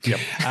Handsome Club. Yep.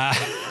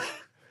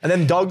 And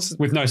then Dogs.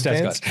 With no stats,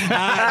 Fans?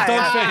 guys.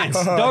 Dogs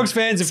fans. Dogs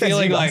fans are Says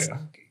feeling you like, guys.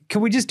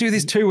 can we just do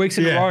this 2 weeks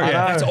in a row? I know.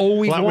 That's all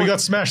we Like, want. we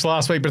got smashed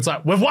last week, but it's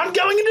like, we've won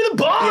going into the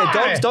bye.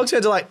 Yeah, Dogs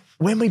fans are like,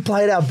 when we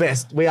played our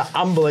best, we are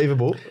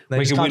unbelievable. They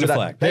We just can can't win do a that.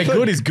 flag. Their They could.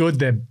 good is good,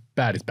 their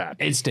bad is bad.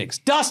 It sticks.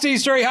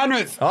 Dusty's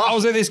 300th. Oh. I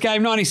was at this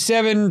game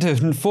 97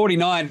 to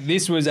 49.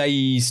 This was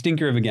a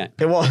stinker of a game.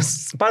 It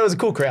was. But it was a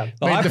cool crowd.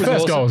 The I mean, hype the was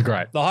first awesome. goal was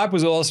great. The hype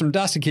was awesome.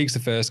 Dusty kicks the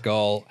first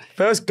goal.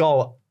 First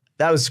goal,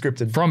 that was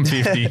scripted. From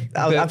 50.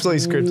 That was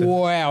absolutely scripted.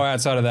 Wow,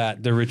 outside of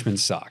that, the Richmond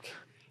suck.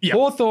 Yep.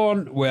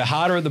 Hawthorn were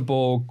harder at the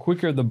ball,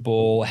 quicker at the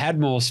ball, had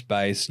more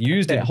space,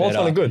 used it better.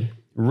 Hawthorn are good.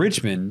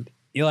 Richmond,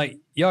 you're like,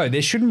 yo,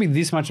 there shouldn't be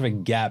this much of a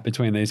gap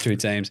between these two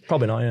teams.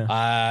 Probably not,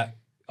 yeah.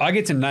 I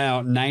get to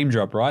now name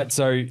drop, right?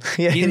 So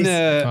Yeah, in he's-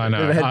 the I know.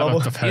 Bit of a head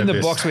bubble. I've heard in the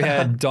this. box we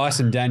had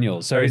Dyson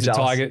Daniels. So Very he's a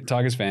jealous.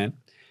 Tigers fan.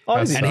 Oh,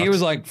 is And he was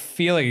like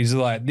he's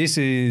like, this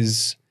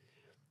is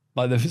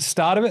like the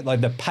start of it, like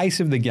the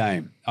pace of the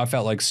game. I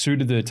felt like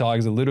suited the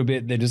Tigers a little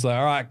bit. They're just like,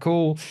 all right,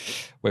 cool.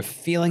 We're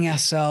feeling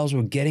ourselves.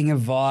 We're getting a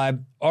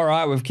vibe. All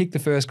right, we've kicked the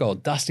first goal.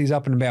 Dusty's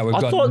up and about. We've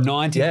got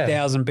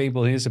 90,000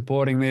 people here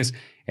supporting this.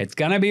 It's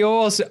going to be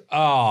awesome.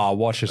 Oh,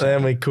 watch this. And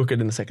then we cook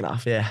it in the second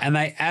half, yeah. And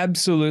they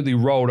absolutely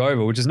rolled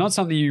over, which is not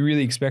something you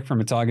really expect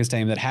from a Tigers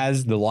team that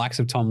has the likes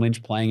of Tom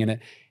Lynch playing in it.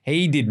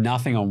 He did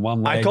nothing on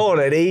one leg. I called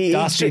it.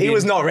 He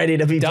was not ready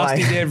to be Dusty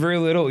playing. did very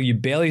little. You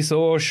barely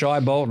saw Shy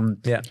Bolton.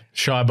 Yeah.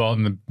 Shy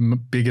Bolton, the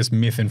biggest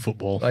myth in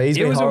football. Like, he's It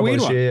been was a horrible weird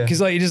this one year, yeah. because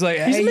like you're just like,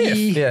 He's a myth.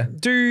 hey,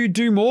 Yeah.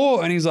 do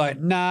more, and he's like,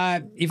 nah.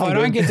 If I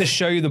don't good. get to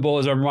show you the ball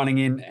as I'm running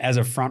in as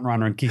a front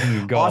runner and kicking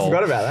a goal, Oh, I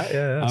forgot about that,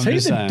 yeah. I'm He's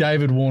just the saying.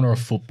 David Warner of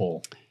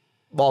football.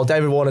 Well,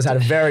 David Warner's had a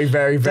very,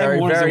 very, very,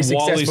 Warner's very a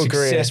wildly successful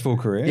career. successful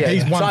career. Yeah.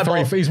 He's won Shy three.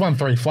 Bolton. He's won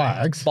 3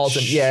 flags.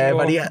 Bolton, yeah, Sure.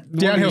 but he...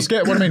 Downhill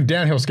skate. What do you mean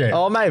downhill skate?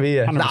 Oh, maybe,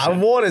 yeah. 100%. Nah,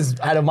 Warner's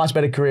had a much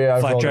better career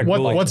overall. track than-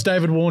 bully. What's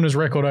David Warner's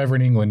record over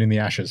in England in the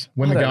Ashes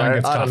when the I don't going know.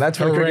 gets I don't tough? know. That's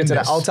for the cricket today.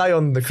 Horrendous. I'll tell you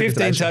on the cricket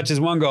 15 today show. touches,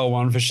 1 goal,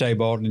 1 for Shea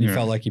Bolton, and you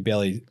felt like you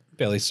barely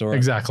saw it.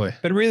 Exactly.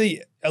 But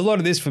really, a lot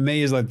of this for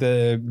me is like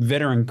the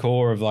veteran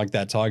core of like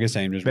that Tigers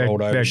team just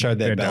rolled over, showed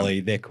their they're belly,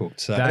 done. they're cooked.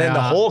 So And then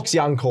the Hawks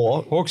young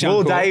core. Hawks young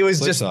Will core, Day was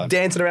flip just side.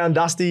 dancing around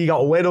Dusty. You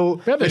got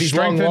Weddle. They have the with his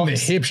long strength and the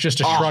locks. hips just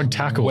to shrug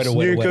tackles.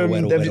 Newcomb.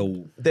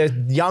 Weddle. Their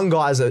young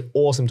guys are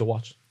awesome to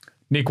watch.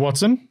 Nick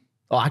Watson,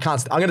 Oh, I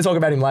can't. I'm going to talk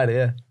about him later,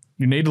 yeah.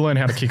 you need to learn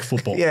how to kick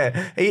football.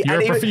 Yeah.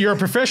 You're a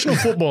professional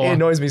footballer. He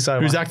annoys me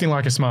so Who's much. acting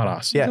like a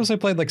smartass. Yeah. He also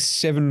played like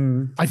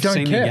 7 I don't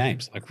senior care.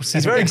 games. Like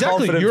He's very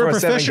Exactly. confident You're for a a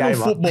professional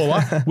seven-gamer.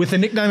 footballer with the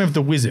nickname of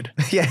the Wizard.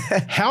 Yeah.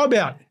 How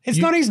about It's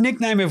not his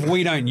nickname if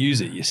we don't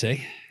use it, you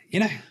see. you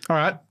know. All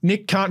right.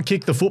 Nick can't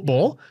kick the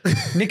football.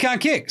 Nick can't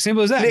kick.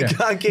 Simple as that. Nick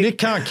can't kick. Nick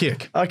can't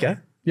kick. Okay.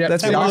 Yeah,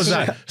 that's simple as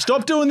that.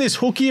 Stop doing this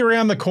hooky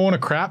around the corner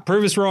crap.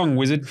 Prove us wrong,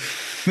 wizard.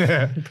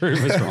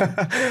 Prove us wrong.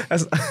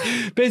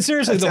 But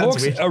seriously, the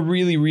Hawks are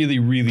really, really,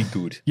 really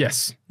good.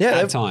 Yes. Yeah.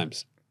 At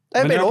times.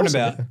 They've been awesome.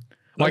 About,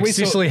 like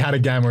Sicily had a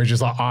game where he's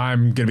just like,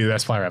 I'm going to be the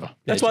best player ever.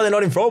 That's why they're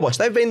not in fraud watch.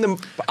 They've been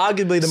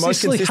arguably the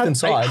most consistent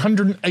side.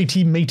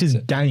 180 metres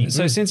game.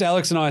 So since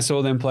Alex and I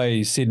saw them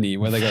play Sydney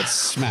where they got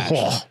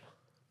smashed,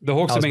 the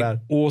Hawks have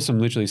been awesome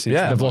literally since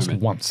that they've moment.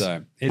 lost once.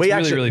 So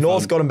it's really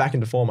North fun. got them back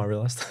into form, I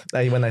realised,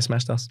 when they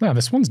smashed us. No,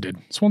 the Swans did.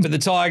 But the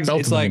Tigers,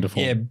 it's like,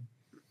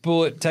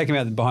 Bullet, take him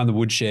out behind the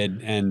woodshed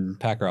and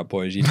pack her up,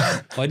 boys. You know,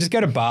 like just go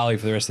to Bali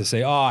for the rest of the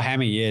season. Oh,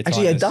 Hammy, yeah.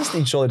 Actually, yeah,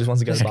 Dustin surely just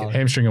wants to go to Bali.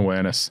 Hamstring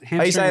awareness.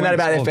 Are you saying that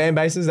about their fan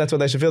bases? That's what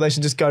they should feel. They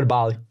should just go to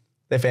Bali.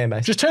 Their fan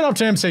base. Just turn up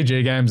to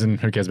MCG games and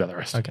who cares about the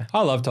rest? Okay.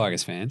 I love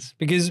Tigers fans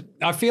because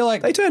I feel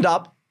like they turned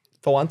up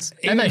for once.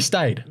 And they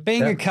stayed.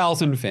 Being a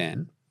Carlton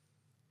fan,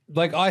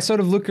 like I sort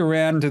of look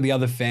around to the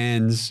other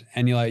fans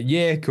and you're like,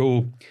 yeah,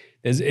 cool.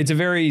 It's a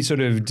very sort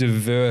of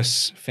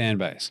diverse fan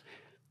base.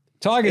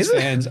 Tigers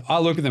fans, I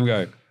look at them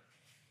and go,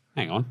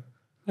 hang on,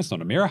 that's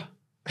not a mirror.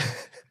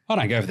 I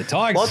don't go for the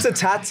Tigers. Lots of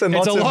tats and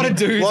it's lots a lot of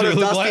dudes who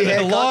look like haircuts,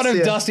 a lot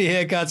of dusty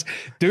haircuts,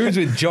 dudes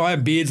with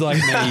giant beards like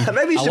me,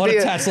 a lot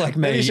of tats like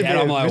me, and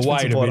I'm like,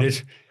 wait a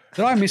minute,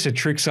 did I miss a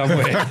trick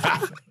somewhere?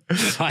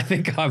 I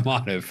think I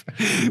might have.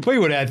 We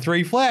would have had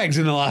 3 flags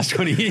in the last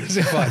 20 years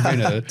if I'd been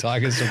a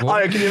Tigers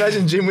supporter. Oh, can you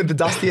imagine Jim with the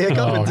dusty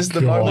haircut? Oh, just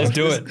the moment? Let's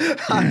do it.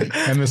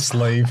 And the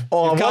sleeve.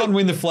 If Carlton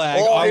win the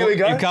flag, here we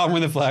go. If Carlton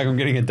win the flag, I'm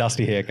getting a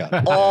dusty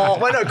haircut. Oh,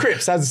 wait, no,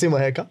 Cripps has a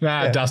similar haircut.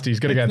 Nah, Dusty's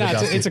got to go to the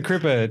Dusty. It's a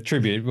Cripper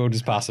tribute. We'll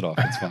just pass it off.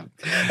 It's fine.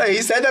 Hey,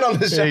 he said that on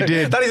the show. He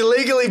did. That is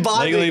legally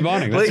binding. Legally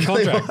binding. That's a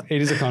contract.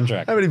 It is a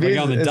contract. How many beers?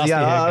 On the dusty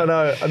I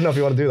don't know if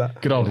you want to do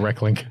that. Good old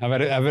Recklink. I've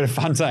had a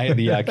fun day at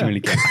the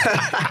community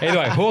camp.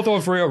 Anyway,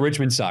 Hawthorn for real,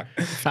 Richmond suck.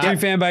 2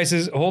 fan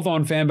bases,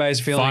 Hawthorn fan base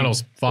feeling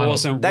Finals.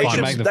 awesome. They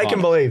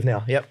can believe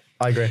now. Yep,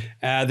 I agree.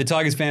 The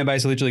Tigers fan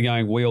base are literally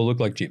going, we all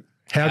look like Jim.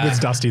 How good's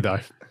Dusty though?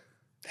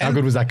 How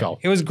good was that goal?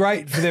 It was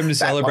great for them to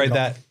celebrate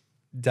that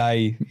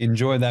day,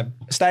 enjoy that.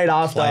 Stayed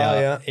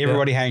after,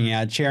 everybody hanging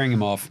out, cheering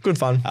him off. Good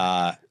fun.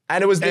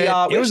 And it was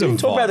the, we didn't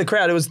talk about the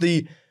crowd. It was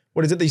the,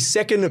 what is it, the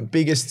second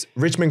biggest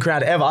Richmond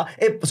crowd ever.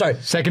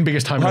 Second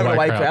biggest home and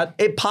away crowd.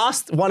 It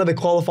passed one of the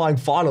qualifying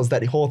finals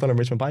that Hawthorn and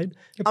Richmond played.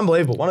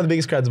 Unbelievable. One of the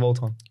biggest crowds of all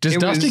time. Does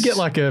Dusty get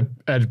like a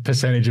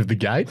percentage of the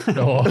gate?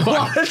 Or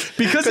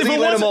because if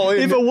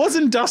it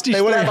wasn't Dusty's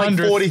 300, like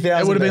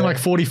it would have been like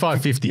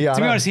 45-50. Yeah,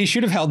 to be honest, he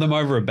should have held them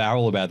over a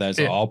barrel about that.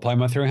 So I'll play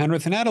my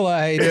 300th in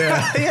Adelaide.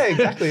 Yeah,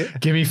 exactly.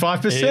 Give me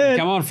 5%. Yeah,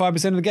 come on,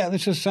 5% of the gate.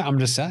 I'm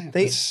just saying.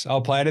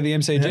 I'll play it at the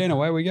MCG and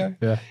away we go.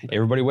 Yeah.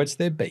 Everybody wets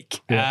their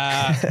beak.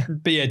 Yeah.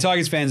 But yeah,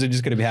 Tigers fans are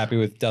just going to be happy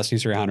with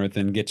Dusty's 300th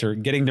and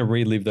getting to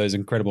relive those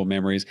incredible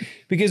memories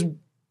because,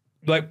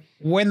 like,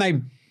 when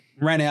they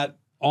ran out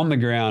on the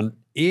ground,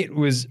 it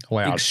was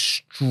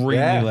extremely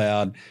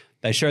loud.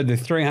 They showed the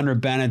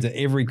 300 banner to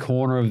every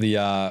corner of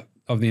the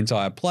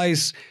entire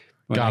place.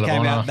 When they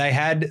came out, they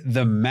had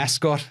the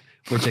mascot.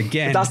 Which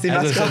again, as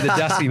I said, the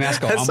Dusty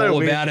mascot. I'm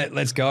all about it.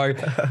 Let's go.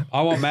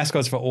 I want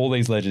mascots for all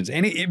these legends.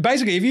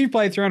 Basically, if you've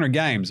played 300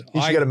 games,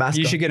 you should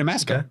get a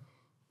mascot. Okay.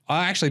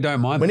 I actually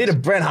don't mind. We need a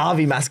Brent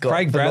Harvey mascot.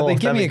 Craig Bradley.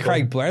 Give me a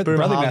Craig Bradley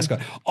mascot.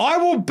 I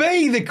will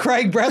be the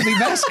Craig Bradley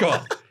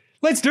mascot.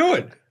 Let's do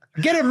it.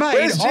 Get it made.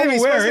 Where's Jim?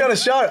 He's supposed to be on a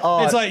show.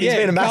 Oh, it's like,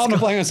 been a mascot. Carlton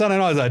playing on Sunday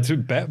night. I was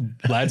like,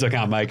 lads, I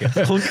can't make it.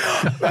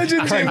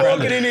 Imagine Jim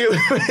walking in here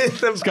with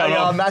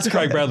the mascot.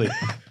 Craig Bradley.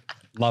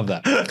 Love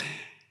that.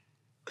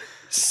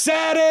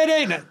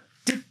 Saturday night.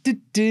 I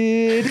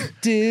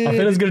think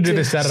I was going to do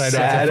this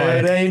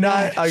Saturday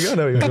night. I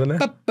know you're doing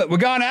that. But we're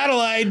going to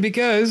Adelaide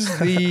because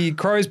the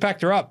Crows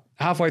packed her up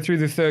halfway through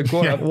the third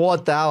quarter.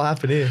 What the hell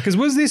happened here? Because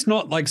was this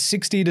not like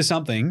 60 to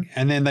something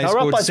and then they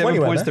scored 7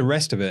 points the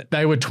rest of it?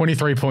 They were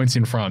 23 points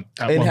in front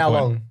at one point. In how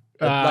long?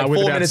 Like 4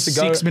 minutes to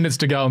go. 6 minutes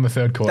to go in the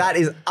third quarter. That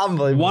is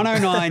unbelievable.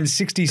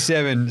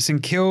 109-67.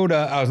 St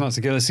Kilda, oh, it's not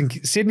St Kilda.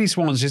 Sydney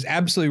Swans just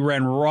absolutely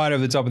ran right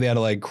over the top of the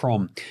Adelaide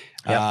Crom.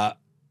 Yep.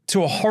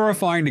 To a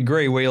horrifying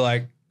degree where you're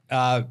like,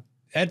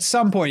 at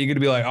some point you're going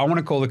to be like, I want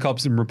to call the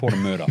cops and report a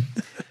murder.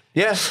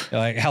 Yeah. You're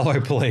like,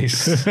 hello,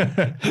 police.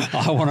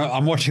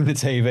 I'm watching the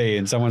TV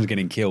and someone's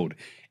getting killed.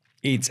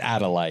 It's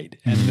Adelaide.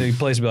 And the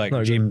police will be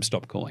like, Jim,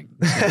 stop calling.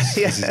 This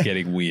is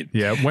getting weird.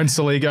 Yeah, when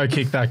Saligo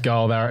kicked that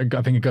goal, I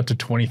think it got to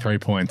 23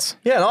 points.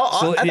 Yeah,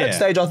 at that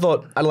stage I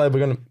thought Adelaide were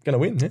going to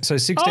win. Yeah. So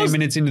 16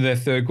 minutes into their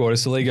third quarter,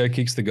 Saligo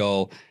kicks the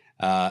goal.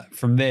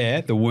 From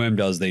there, the worm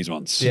does these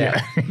ones.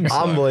 Yeah,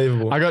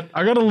 unbelievable. I got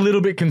a little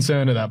bit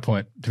concerned at that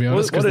point, to be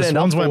honest, because the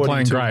Swans weren't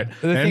playing great.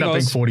 They ended up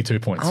being 42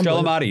 points.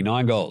 Joel Amartey,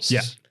 9 goals.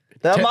 Yeah.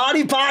 The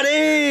Amartey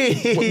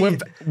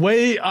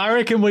Party! I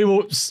reckon we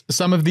were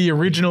some of the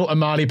original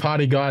Amartey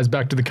Party guys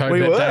back to the Coke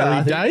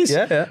Daily days.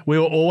 Yeah. We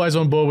were always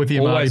on board with the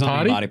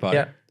Amartey Party.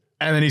 Yeah.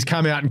 And then he's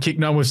come out and kicked.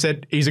 No, we've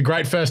said he's a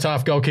great first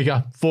half goal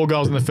kicker, 4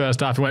 goals in the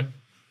first half. He went,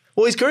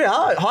 Well, his career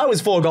high was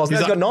 4 goals. Now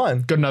he's got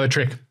 9. Got another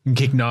trick. And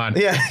kick 9.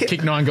 Yeah.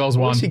 Kick 9 goals,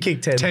 1. He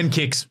kicked 10. 10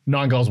 kicks,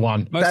 9 goals,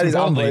 1. That is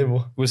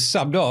unbelievable. Was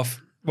subbed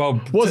off. Well,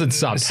 wasn't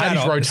subbed. Had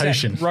his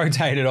rotation.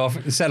 Rotated off.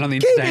 Sat on the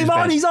Keep exchange him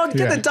on. bench. He's on.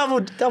 Get the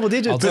double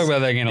digits. I'll talk about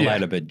that again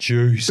later, but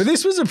juice. But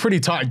this was a pretty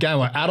tight game.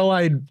 Like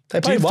Adelaide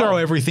did throw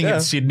everything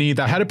at Sydney.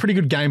 They had a pretty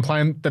good game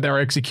plan that they were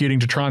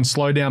executing to try and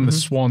slow down the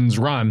Swans'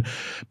 run.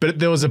 But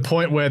there was a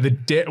point where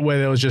where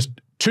there was just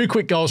 2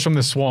 quick goals from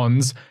the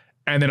Swans,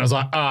 and then it was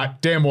like,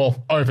 damn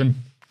well, open,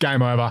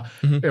 game over.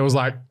 It was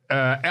like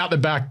out the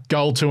back,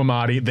 goal to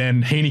Amartey,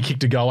 then Heaney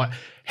kicked a goal. Like,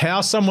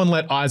 how someone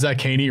let Isaac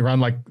Heaney run,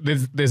 like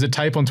there's a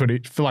tape on Twitter,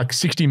 for like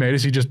 60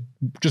 metres, he just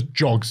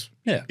jogs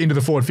into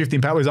the forward 50,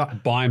 and Pat was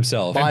like, by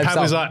himself. And Pat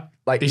was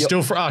like he's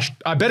still for us.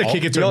 I better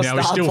kick it to him now.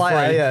 He's still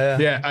free.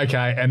 Yeah,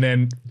 okay. And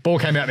then ball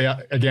came out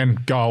there again,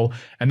 goal.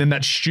 And then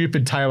that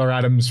stupid Taylor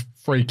Adams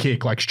free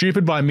kick, like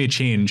stupid by Mitch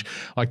Hinge.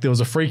 Like there was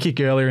a free kick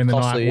earlier in the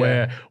night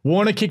where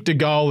Warner kicked a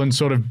goal and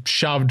sort of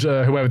shoved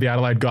whoever the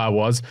Adelaide guy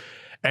was.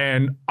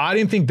 And I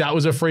didn't think that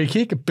was a free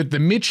kick, but the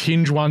Mitch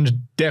Hinge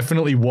one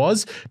definitely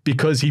was,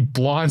 because he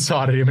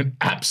blindsided him and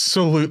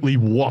absolutely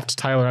whopped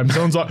Taylor Adams.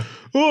 Someone's like,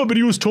 oh, but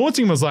he was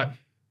taunting him. I was like,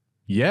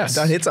 yes.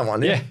 Don't hit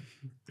someone. Yeah.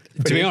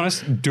 To be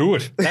honest, do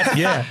it.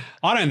 I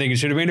don't think it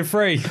should have been a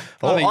free.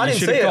 I didn't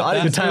see it. I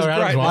didn't see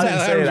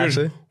it,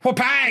 actually.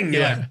 Wha-pang!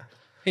 Yeah.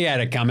 He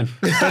had it coming.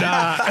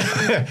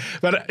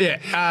 But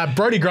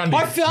Brodie Grundy.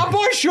 I felt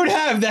I should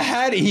have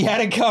he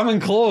had it coming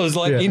clause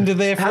into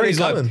their freeze.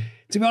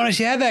 To be honest,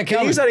 you had that coming.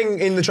 Can you use that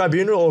in the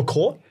tribunal or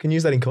court? Can you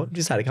use that in court?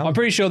 Just had it coming. I'm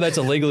pretty sure that's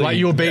illegally. Like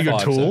you're being a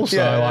tool,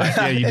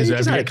 so you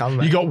deserve it.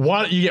 You got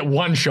one. You get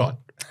one shot.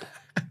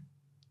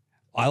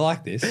 I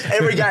like this.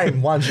 Every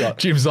game, one shot.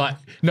 Jim's like,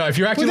 no, if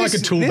you're acting like a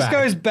tool This back.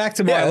 goes back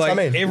to my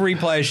every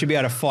player should be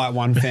able to fight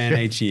one fan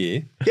each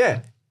year.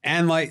 Yeah.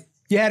 And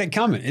you had it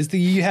coming. It's the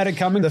you had it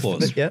coming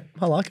clause. Yeah,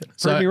 I like it.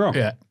 Prove me wrong.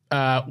 Yeah.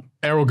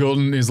 Errol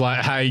Goulden is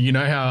like, hey, you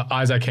know how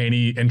Isaac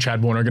Heaney and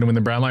Chad Warner are going to win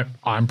the Brownlow?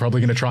 I'm probably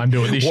going to try and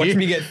do it this year. Watch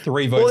me get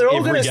 3 votes. Well, they're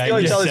all going to steal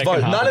each other's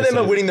vote. None of them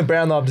are winning the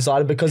Brownlow, I've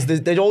decided, because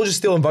they're all just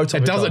stealing votes.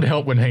 It doesn't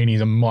help when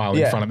Heaney's a mile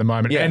in front at the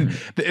moment. Yeah. And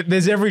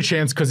there's every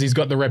chance, because he's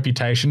got the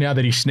reputation now,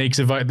 that he sneaks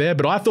a vote there.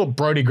 But I thought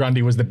Brodie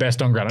Grundy was the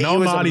best on ground. I know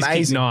Amartey's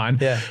kicked 9,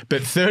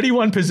 but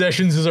 31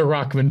 possessions as a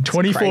ruckman,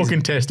 24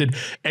 contested,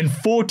 and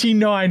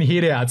 49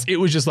 hit-outs. It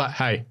was just like,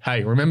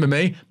 hey, remember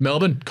me?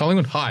 Melbourne,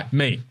 Collingwood, hi,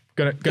 me.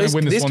 Gonna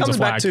win this comes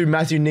back to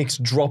Matthew Nicks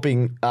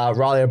dropping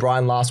Riley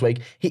O'Brien last week.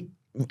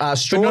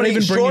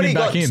 Strawny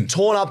got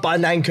torn up by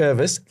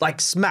Nankervis,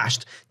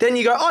 smashed. Then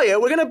you go,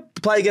 we're going to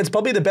play against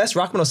probably the best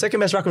ruckman or second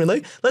best ruckman in the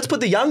league. Let's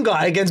put the young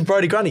guy against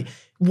Brodie Grundy.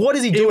 What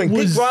is he doing?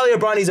 Pick Riley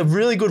O'Brien. He's a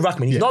really good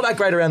ruckman. He's not that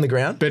great around the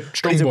ground, but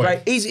strong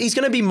boy. He's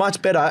going to be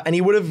much better, and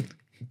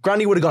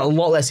Grundy would have got a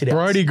lot less hit-outs.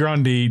 Brodie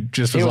Grundy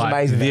just was like,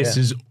 amazing, this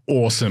is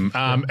awesome.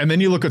 And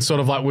then you look at sort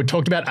of we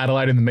talked about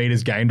Adelaide and the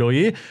metres gained all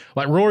year.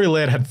 Like Rory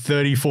Laird had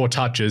 34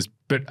 touches,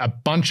 but a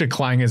bunch of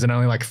clangers and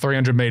only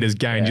 300 metres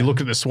gained. You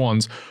look at the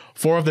Swans,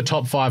 4 of the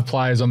top 5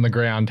 players on the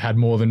ground had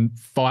more than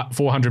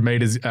 400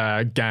 metres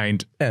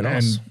gained. Yeah,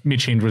 nice. And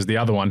Mitch Hinge was the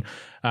other one.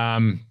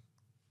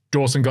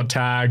 Dawson got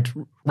tagged.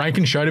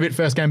 Rankin showed a bit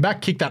first game back,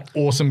 kicked that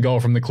awesome goal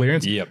from the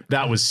clearance. Yep.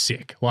 That was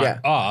sick.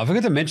 I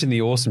forgot to mention the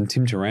awesome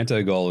Tim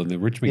Taranto goal in the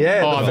Richmond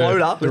game. The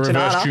floater. The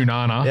reverse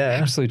Chinana. Yeah.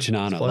 Absolute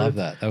Chinana. Love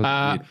that. That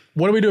was weird.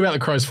 What do we do about the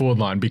Crows forward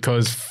line?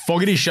 Because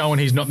Fogarty's showing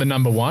he's not the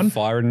number 1.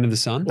 Fire it into the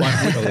sun.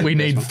 We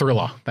need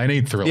Thriller. They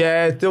need Thriller.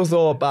 Yeah,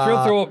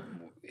 Thorpe.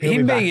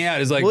 Him being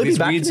out is this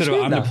weird sort of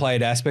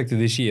underplayed aspect of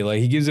this year.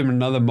 He gives him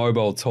another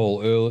mobile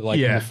tool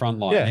early, in the front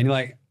line. And you're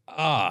like,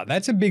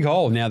 that's a big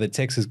hole now that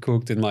Tex is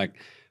cooked and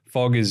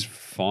Fog is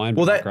fine.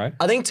 Well,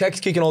 I think Tex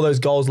kicking all those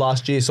goals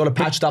last year sort of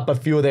patched up a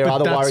few of their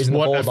other worries in the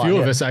forward line. A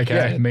few of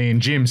us, me and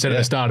Jim said at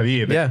the start of the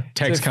year that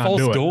Tex can't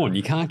do it. Dawn.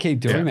 You can't keep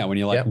doing that when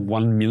you're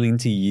 1 million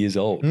years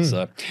old.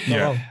 So,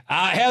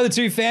 how are the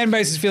two fan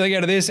bases feeling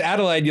out of this?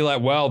 Adelaide, you're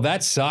like, well,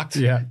 that sucked.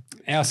 Yeah.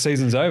 Our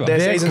season's over. Their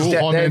season's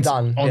they're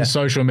done. On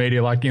social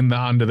media,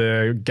 under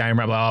the game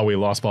wrap, we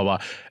lost, blah, blah.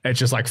 It's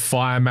just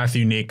fire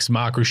Matthew Nicks,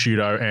 Mark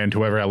Rasciuto, and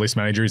whoever our list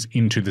manager is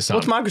into the sun.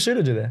 What's Mark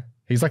Rasciuto do there?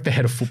 He's the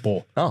head of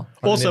football. Oh.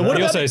 Also,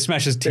 he also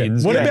smashes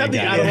tins. What about the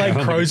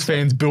Adelaide Crows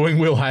fans booing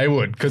Will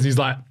Haywood? Because he's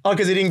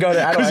because he didn't go to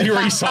Adelaide. Because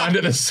he re-signed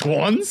at the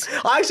Swans?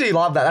 I actually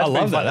love that. I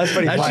love that. That's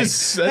pretty funny.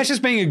 That's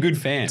just being a good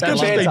fan.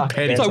 That's just being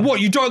petty. It's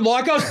what, you don't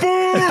like us? Boo!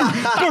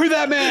 Boo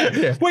that man.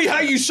 Yeah. We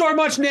hate you so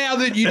much now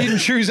that you didn't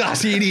choose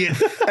us, you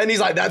idiot. And he's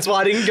like, that's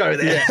why I didn't go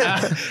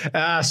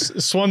there.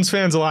 Swans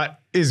fans are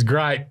is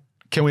great.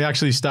 Can we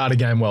actually start a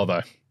game well,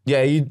 though?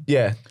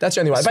 Yeah, that's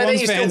the only way. But then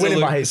you're still winning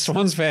by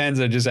Swans fans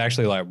are just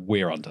actually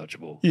we're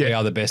untouchable. Yeah, we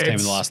are the best team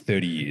in the last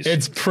 30 years.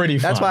 It's pretty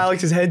fun. That's why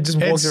Alex's head just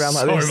walks around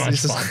like this.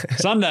 It's so much fun.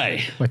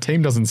 Sunday. My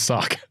team doesn't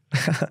suck.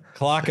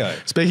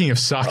 Clarko. Speaking of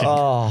sucking.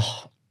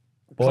 Oh,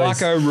 boys.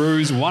 Clarko,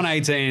 Roos,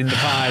 118. The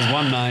Pies,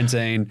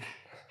 119.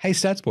 Hey,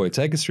 Stats Boy,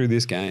 take us through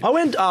this game. I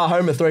went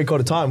home at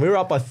 3/4 time. We were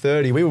up by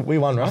 30. We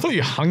won, right? I thought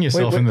you hung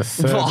yourself in the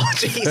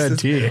third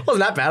tier. It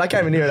wasn't that bad. I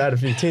came in here and had a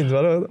few tins,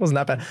 but it wasn't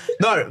that bad.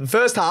 No,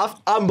 first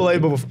half,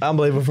 unbelievable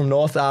from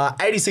North.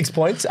 86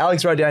 points.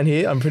 Alex wrote down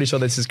here. I'm pretty sure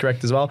this is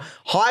correct as well.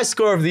 Highest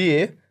score of the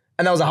year,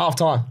 and that was a half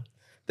time.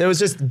 There was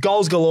just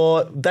goals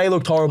galore. They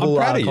looked horrible.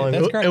 I'm proud of you.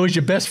 That's great. It was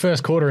your best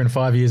first quarter in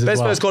 5 years Best as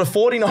well. first quarter,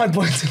 49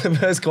 points in the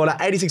first quarter,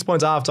 86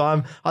 points at half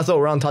time. I thought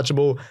we were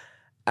untouchable.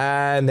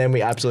 And then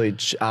we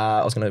absolutely,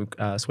 I was going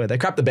to swear, they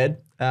crapped the bed.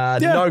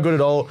 No good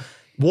at all.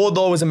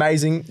 Wardlaw was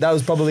amazing. That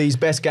was probably his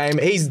best game.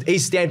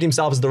 He's stamped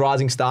himself as the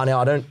rising star now.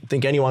 I don't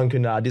think anyone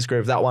can disagree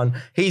with that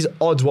one. His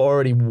odds were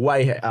already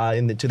way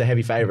to the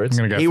heavy favourites.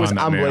 He was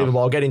unbelievable.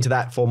 I'll get into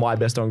that for my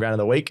best on ground of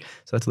the week.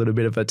 So that's a little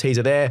bit of a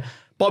teaser there.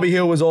 Bobby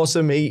Hill was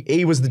awesome.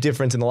 He was the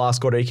difference in the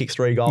last quarter. He kicked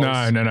 3 goals.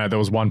 No. There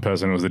was one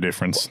person who was the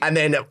difference. And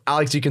then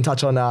Alex, you can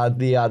touch on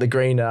the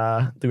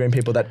green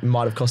people that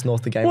might have cost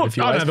North the game. Well,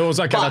 there was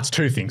that's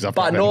 2 things.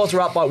 But North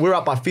we're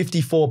up by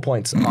 54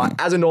 points.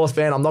 As a North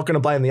fan, I'm not going to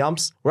blame the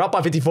umps. We're up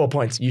by 54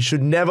 points. You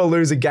should never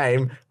lose a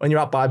game when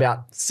you're up by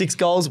about 6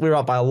 goals. We're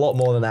up by a lot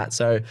more than that.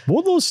 So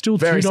Wardlaw's still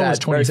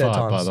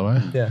 $2.25, by the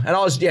way. Yeah, and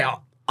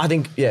I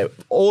think,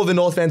 all the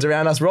North fans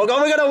around us were all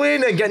going, we're going to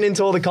win, and getting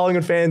into all the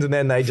Collingwood fans, and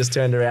then they just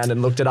turned around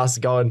and looked at us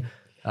going,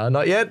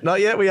 not yet,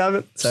 we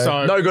haven't.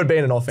 So no good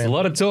being a North fan. A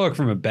lot of talk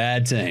from a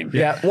bad team.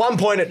 Yeah, 1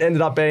 point it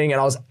ended up being,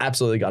 and I was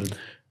absolutely gutted.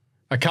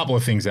 A couple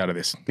of things out of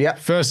this. Yeah.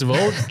 First of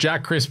all,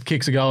 Jack Crisp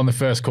kicks a goal in the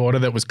first quarter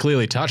that was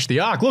clearly touched.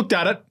 The Arc looked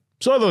at it,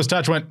 saw there was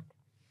touch, went,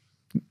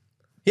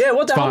 yeah,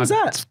 what the hell was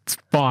that? It's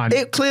fine.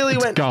 It clearly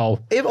went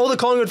goal. All the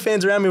Collingwood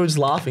fans around me were just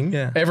laughing.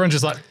 Yeah, everyone's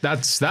just like,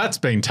 that's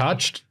been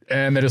touched,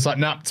 and they're just like,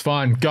 nah, it's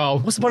fine, goal.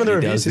 What's the point of the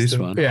review system? This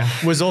one. Yeah,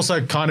 was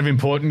also kind of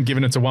important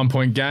given it's a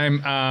 1-point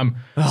game.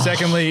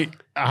 Secondly,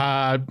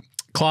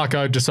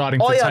 Clarko deciding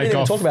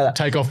to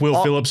take off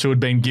Will Phillips, who had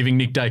been giving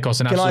Nick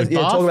Dacos an absolute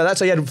bath. Talk about that.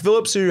 So you had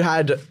Phillips, who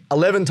had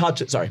 11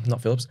 touches. Sorry, not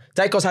Phillips.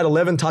 Dacos had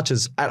 11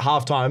 touches at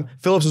halftime.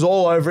 Phillips was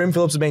all over him.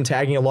 Phillips has been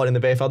tagging a lot in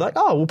the VFL. Like,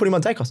 we'll put him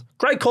on Dacos.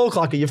 Great call,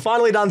 Clarko. You've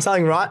finally done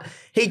something right.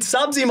 He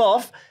subs him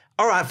off.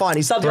 All right, fine.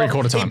 He subs him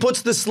off. He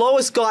puts the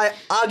slowest guy,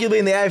 arguably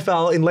in the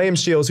AFL, in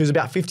Liam Shields, who's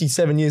about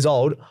 57 years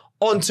old,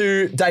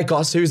 onto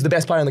Dacos, who's the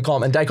best player in the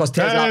comp, and Dacos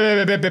tears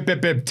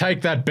up.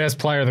 Take that best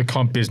player of the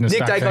comp business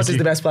Nick back. Dacos is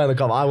the best player in the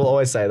comp. I will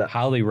always say that.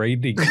 Harley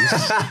Reid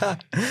exists.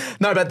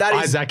 No, but that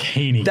is Isaac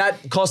Heaney.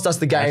 That cost us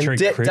the game.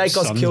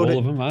 Dacos killed it.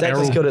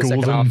 Dacos killed it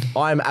second half.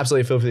 I'm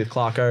absolutely filthy with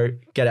Clarko.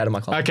 Get out of my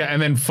club. Okay, and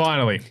then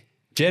finally,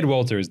 Jed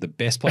Walter is the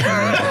best player in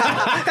the world.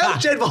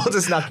 How's Jed Walter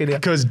snuck in here?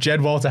 Because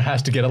Jed Walter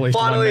has to get at least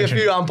finally one mention.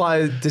 A few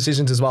umpire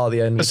decisions as well at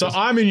the end. So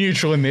I'm a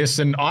neutral in this,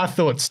 and I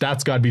thought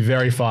Stats Guy'd be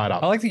very fired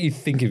up. I like that you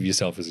think of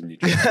yourself as a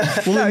neutral.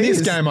 Well, in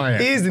this game I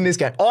am. He is in this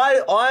game.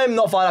 I'm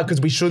not fired up because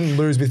we shouldn't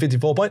lose with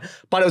 54 points,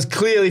 but it was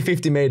clearly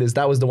 50 metres.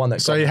 That was the one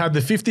that So you had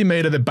the 50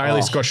 metre that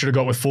Bailey Scott should have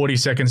got with 40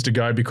 seconds to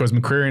go because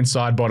McCreary and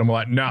side bottom were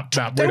like, nah, we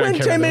don't care. They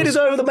went 10 metres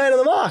over the man on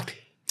the mark.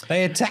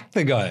 They attacked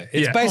the guy.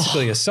 It's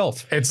basically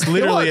assault. It's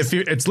literally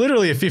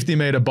a 50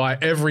 metre by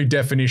every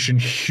definition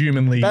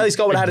humanly. Bailey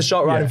Scott would have had a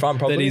shot right in front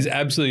probably. That is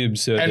absolutely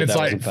absurd. And it's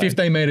like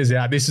 15 metres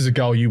out, this is a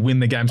goal, you win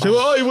the game.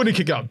 So, you wouldn't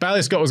kick up.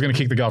 Bailey Scott was going to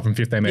kick the goal from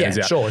 15 metres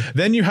out. Sure.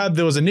 Then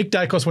there was a Nick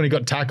Dacos when he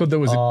got tackled. There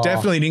was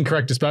definitely an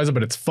incorrect disposal,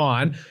 but it's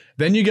fine.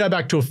 Then you go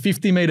back to a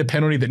 50-metre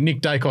penalty that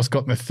Nick Dacos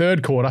got in the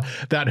third quarter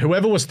that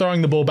whoever was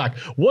throwing the ball back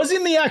was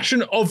in the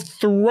action of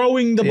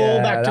throwing the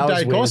ball back to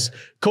Dacos.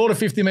 Called a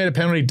 50-metre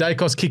penalty.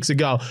 Dacos kicks a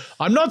goal.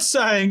 I'm not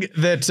saying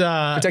that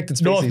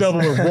North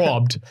Melbourne were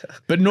robbed,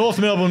 but North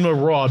Melbourne were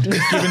robbed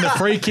given the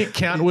free kick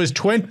count was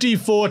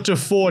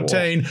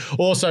 24-14. Whoa.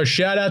 Also,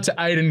 shout out to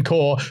Aiden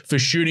Core for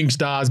shooting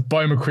stars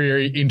Bo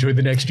McCreary into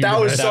the next year. That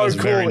was so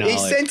cool. He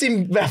sent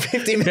him about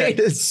 50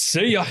 metres.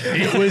 See ya.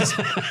 It was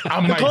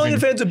amazing. The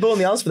Collingwood fans were booing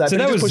the arms for that. So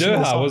that was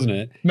Zerha, wasn't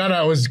it? No,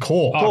 it was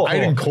Core.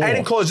 Aiden Core.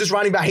 Aiden Core is just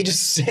running back. He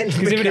just sent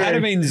because if it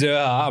had been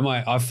Zerha, I'm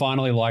like, I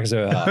finally like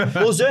Zerha.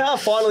 Well, Zerha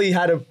finally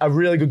had a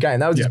really good game.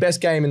 That was his best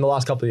game in the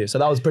last couple of years. So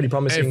that was pretty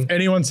promising. If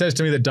anyone says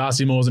to me that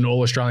Darcy Moore's an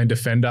all-Australian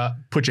defender,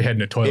 put your head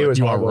in a toilet.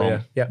 You are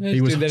wrong. Yeah.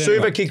 He was.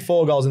 Suva kicked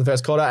 4 goals in the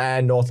first quarter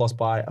and North lost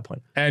by a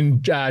point.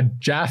 And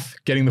Jaff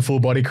getting the full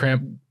body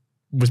cramp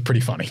was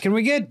pretty funny. Can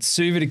we get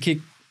Suva to kick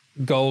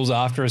goals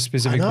after a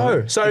specific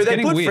point? So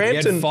they put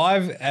Frampton. He had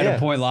 5 at a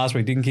point last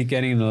week. Didn't kick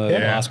any in the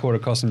last quarter,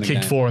 cost him the game.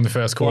 Kicked 4 in the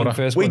first quarter.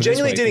 We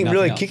genuinely didn't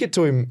really kick it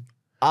to him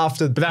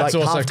after but that's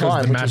also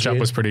because the matchup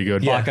was pretty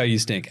good. Marco, you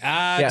stink. 2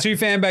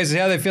 fan bases.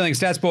 How are they feeling?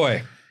 Stats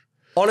boy.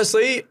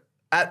 Honestly,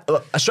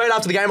 straight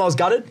after the game, I was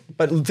gutted.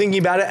 But thinking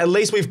about it, at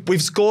least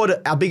we've scored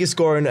our biggest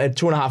score in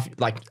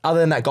 2.5, other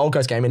than that Gold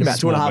Coast game, in about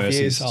 2.5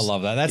 years. I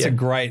love that. That's a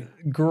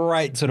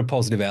great sort of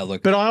positive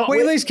outlook. But we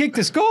at least kicked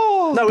a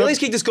score. No, we at least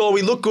kicked a score.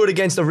 We look good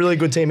against a really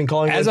good team in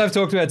Collingwood. As I've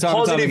talked about time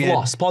and time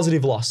again.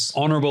 Positive loss.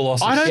 Honourable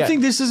loss. I don't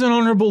think this is an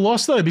honourable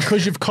loss, though,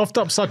 because you've coughed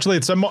up such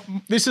lead. So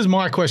this is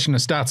my question to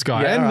Stats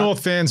Guy and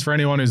North fans, for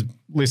anyone who's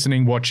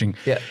listening, watching.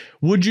 Yeah.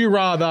 Would you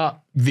rather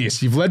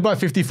this? You've led by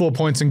 54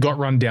 points and got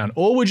run down.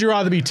 Or would you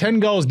rather be 10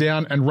 goals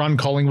down and run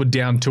Collingwood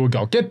down to a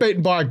goal? Get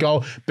beaten by a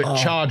goal, but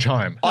charge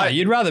home. Oh,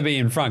 you'd rather be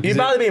in front. You'd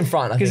rather be in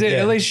front, because it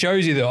at least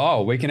shows you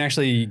that, we can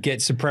actually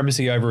get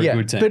supremacy over a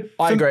good team. But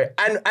I agree.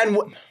 And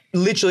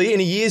literally in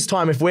a year's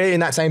time, if we're in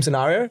that same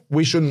scenario,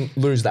 we shouldn't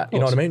lose that. You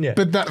know what I mean? Yeah.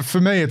 But that, for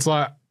me, it's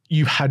like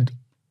you had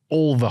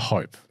all the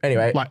hope.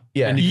 Anyway,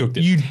 and you cooked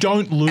it. You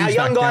don't lose. Our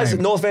young guys,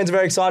 game. North fans are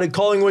very excited.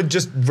 Collingwood,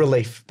 just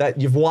relief that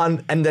you've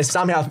won, and they're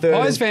somehow third.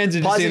 Pies fans are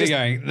just sitting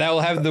going,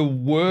 they'll have the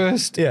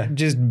worst,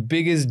 just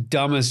biggest,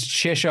 dumbest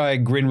Cheshire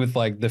grin with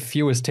like the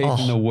fewest teeth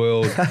in the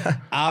world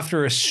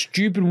after a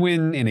stupid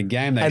win in a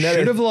game they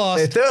should have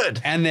lost. They're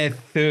third. And they're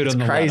third on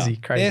the ladder. Crazy.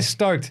 They're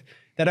stoked.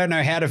 They don't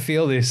know how to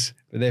feel this,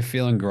 but they're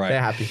feeling great.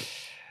 They're happy.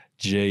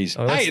 Jeez.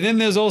 Then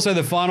there's also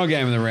the final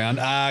game of the round.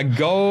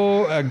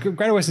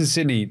 Greater Western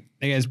Sydney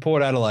against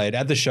Port Adelaide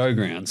at the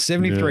Showground,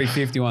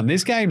 73-51.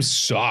 This game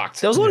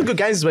sucked. There was a lot of good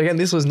games this weekend.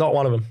 This was not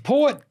one of them.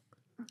 Port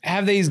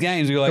have these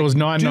games where you're like, it was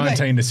 9-19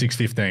 to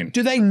 6-15.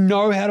 Do they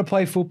know how to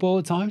play football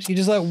at times? You're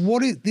just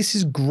like, this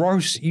is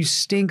gross. You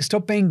stink.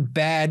 Stop being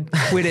bad.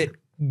 Quit it.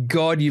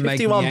 God, you make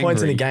me angry. 51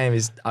 points in a game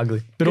is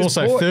ugly. But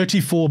also Port,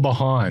 34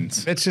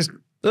 behinds. It's just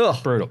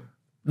brutal.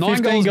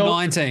 9 goals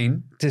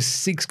 19 to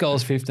 6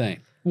 goals 15.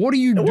 What are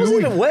you doing? It wasn't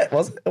even wet,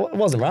 was it? It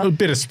wasn't, right? A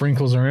bit of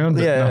sprinkles around,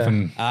 but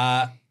nothing.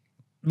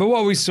 But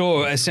what we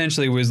saw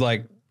essentially was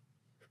like,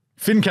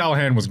 Finn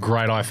Callahan was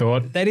great, I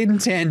thought. They didn't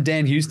turn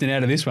Dan Houston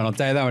out of this one, I'll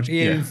tell you that much. He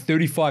had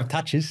 35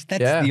 touches.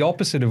 That's the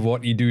opposite of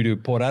what you do to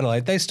Port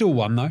Adelaide. They still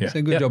won, though.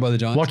 So good job by the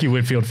Giants. Lockie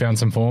Whitfield found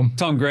some form.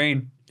 Tom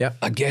Green. Yep.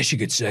 I guess you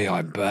could say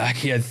I'm back.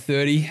 He had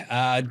 30.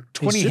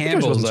 20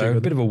 handballs, though.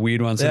 A bit of a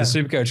weird one. So the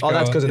SuperCoach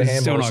that's because of the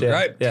handballs. Still not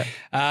great.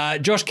 Yeah.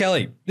 Josh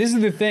Kelly. This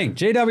is the thing.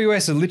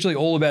 GWS is literally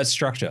all about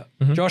structure.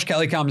 Josh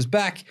Kelly comes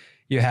back.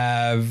 You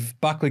have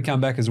Buckley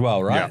come back as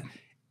well, right? Yeah.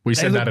 We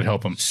said that'd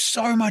help them.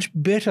 So much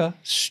better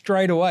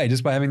straight away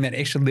just by having that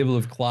extra level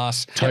of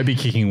class. Toby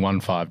kicking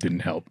 1-5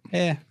 didn't help.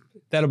 Yeah.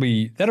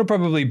 That'll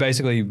probably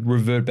basically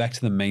revert back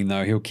to the mean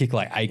though. He'll kick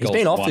like 8 goals.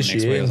 He's been off this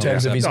year in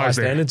terms of his high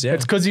standards. Yeah,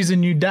 it's because he's a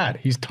new dad.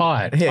 He's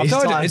tired. Yeah, I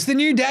told you, it's the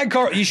new dad.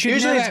 You should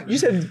usually you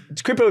said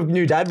Cripper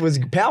new dad was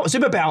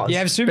superpowers. You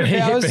have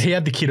superpowers. But he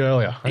had the kid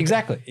earlier.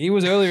 Exactly. He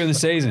was earlier in the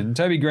season.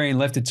 Toby Green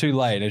left it too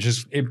late.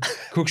 It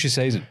cooks your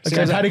season.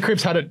 Okay, Paddy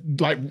Cripps had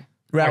it like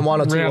round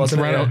 1 or 2,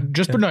 wasn't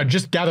it?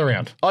 Just gather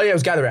round. Oh yeah, it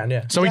was gather round.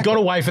 Yeah. So he got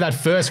away for that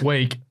first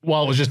week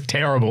while it was just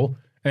terrible.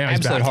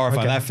 Absolute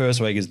horrifying. That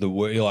first week is the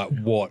worst. You're like,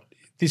 what?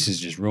 This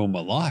has just ruined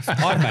my life.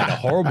 I've made a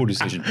horrible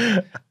decision.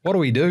 What do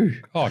we do?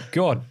 Oh,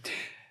 God.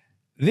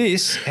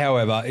 This,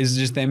 however, is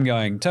just them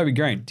going, Toby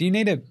Green,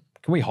 can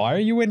we hire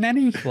you a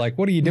nanny? Like,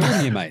 what are you doing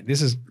here, mate?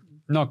 This is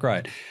not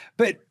great.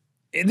 But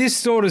this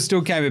sort of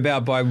still came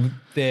about by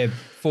their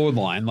forward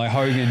line, like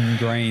Hogan,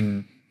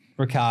 Green,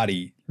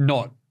 Riccardi,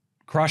 not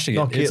crushing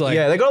it. It's like,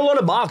 they got a lot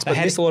of marks, but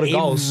missed a lot of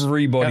goals.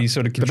 Everybody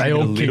sort of contributed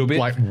a little bit.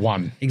 Like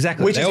one.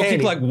 Exactly. Which they all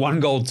kicked like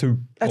 1 goal, 2,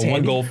 That's or 1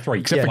 handy. goal,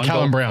 3. Except for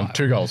Callum Brown,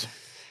 2 goals.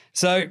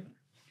 So,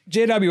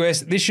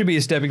 GWS, this should be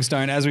a stepping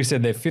stone. As we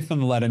said, they're 5th on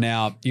the ladder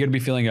now. You're going to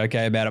be feeling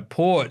okay about it.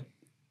 Port.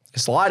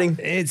 Sliding.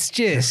 It's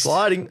just.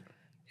 Sliding.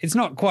 It's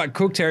not quite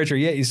Cook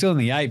territory yet. You're still in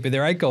the 8, but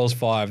they're 8 goals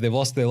 5. They've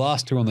lost their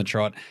last 2 on the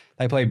trot.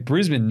 They play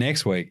Brisbane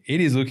next week.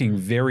 It is looking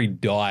very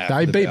dire.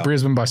 They beat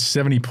Brisbane by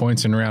 70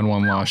 points in round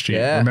 1 last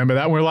year. Yeah. Remember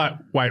that? We're like,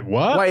 wait,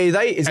 what? By the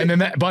end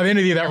of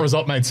the year, that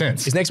result made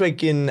sense. Is next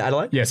week in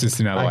Adelaide? Yes, it's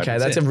in Adelaide. Okay,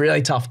 that's a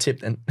really tough tip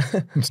then.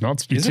 It's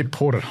not. You tip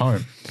Port at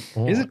home.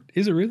 Is it?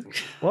 Is it really?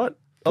 What?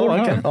 Oh,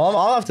 okay.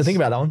 I'll have to think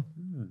about that one.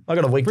 I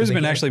got a week.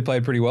 Brisbane actually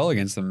played pretty well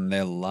against them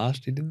there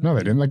last year, didn't they? No,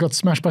 they didn't. They got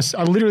smashed by.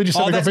 I literally just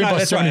said they got beat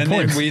by 70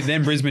 points. And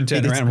then Brisbane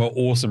turned around and were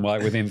awesome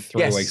like within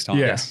 3 weeks' time.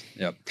 Yes.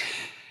 Yep.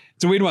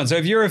 It's a weird one. So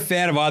if you're a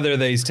fan of either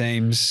of these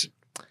teams,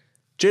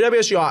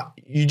 GWS,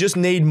 you just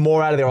need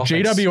more out of their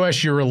offense.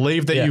 GWS, you're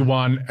relieved that you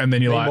won, and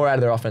then you're like, more out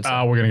of their offense.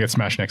 we're going to get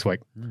smashed next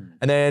week.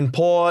 And then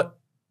Port,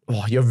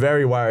 you're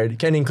very worried.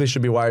 Ken Hinkley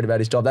should be worried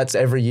about his job. That's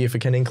every year for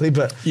Ken Hinkley.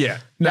 But they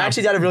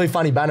actually had a really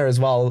funny banner as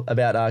well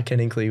about Ken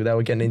Hinkley. They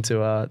were getting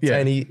into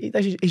saying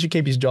he should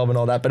keep his job and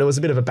all that. But it was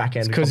a bit of a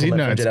backhand. Because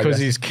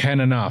he's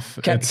Ken enough.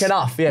 Ken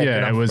enough, yeah.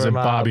 Yeah, it was a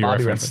Barbie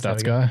reference,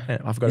 stats guy. Yeah,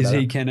 I forgot is about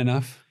he that. Ken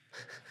enough?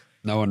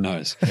 No one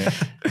knows.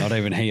 Not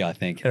even he, I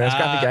think. Yeah,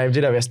 scrappy game.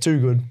 GWS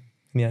too good.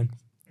 Yeah.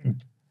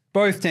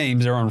 Both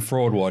teams are on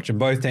fraud watch, and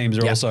both teams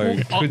are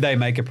also, could they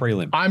make a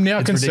prelim? I'm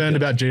now concerned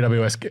about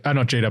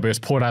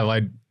Port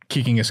Adelaide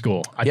kicking a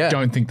score. I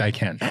don't think they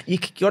can. You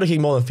got to kick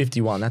more than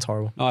 51. That's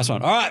horrible. Nice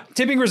one. All right,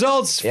 tipping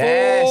results for me,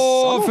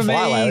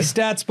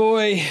 Stats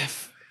Boy.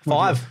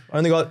 5. I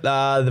only got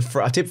I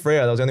tipped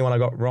Freo. That was the only one I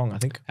got wrong, I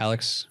think.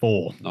 Alex.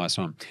 4. Nice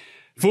one.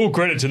 Full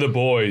credit to the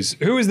boys.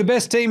 Who is the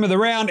best team of the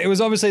round? It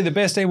was obviously the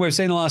best team we've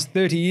seen in the last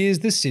 30 years,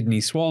 the Sydney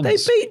Swans. They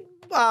beat,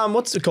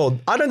 what's it called?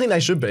 I don't think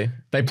they should be.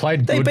 They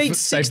played They beat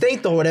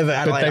 16th or whatever.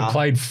 But they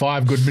played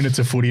 5 good minutes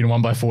of footy and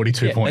won by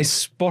 42 They points.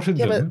 spotted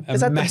them. But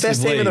is that the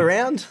best team of the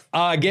round?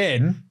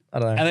 Again. I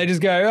don't know. And they just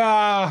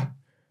go,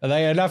 Are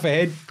they enough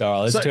ahead? All right,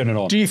 let's turn it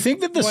on. Do you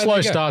think that the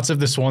slow starts of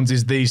the Swans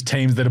is these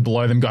teams that are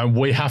below them going,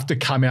 we have to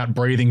come out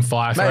breathing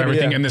fire for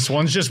everything, and the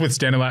Swans just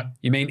withstand that?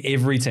 You mean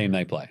every team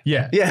they play?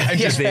 Yeah. And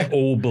just they're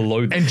all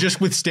below them. And just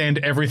withstand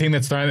everything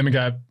that's thrown at them and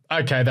go,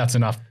 okay, that's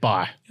enough,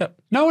 bye. Yep.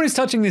 No one is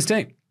touching this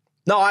team.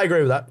 No, I agree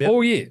with that. Yep.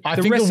 All year. I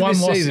think the one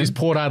loss is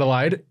Port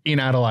Adelaide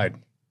in Adelaide.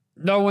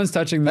 No one's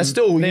touching them. That's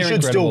still, you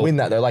should still win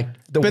that though. Like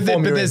but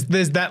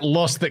there's that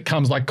loss that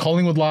comes, like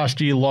Collingwood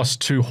last year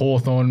lost to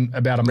Hawthorn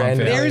about a month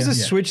ago. There is a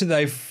switch that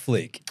they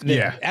flick.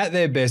 Yeah. At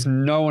their best,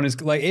 no one is,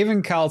 like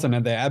even Carlton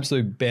at their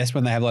absolute best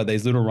when they have like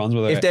these little runs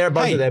where if they're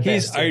above their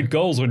best. Here's 8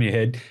 goals on your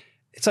head.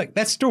 It's like,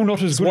 that's still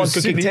not as good as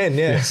Sydney. 10,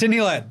 yeah.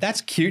 Sydney like,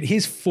 that's cute.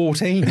 Here's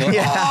 14. Like,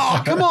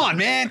 oh, come on,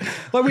 man.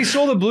 Like we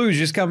saw the Blues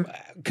just come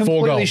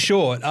completely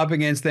short up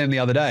against them the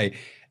other day.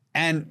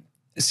 And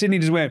Sydney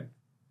just went,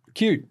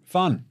 cute,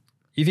 fun.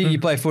 You think you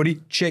play footy?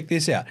 Check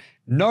this out.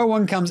 No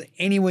one comes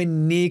anywhere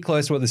near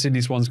close to what the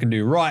Sydney Swans can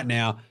do right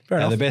now.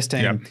 They're the best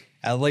team,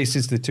 at least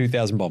since the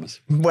 2000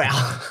 Bombers.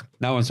 Wow.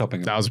 No one's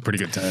stopping them. That was a pretty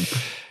good turn.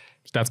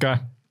 Stats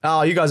guy?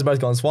 Oh, you guys are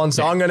both going Swans.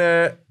 So I'm going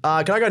to,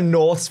 can I go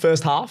North's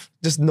first half?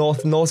 Just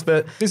North's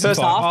first half?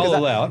 I'll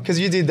allow it. Because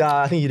you did,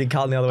 I think you did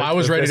Carlton the other week. I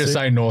was ready to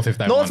say North if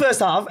they North won. first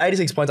half,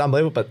 86 points,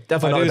 unbelievable, but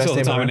definitely not the best team. I do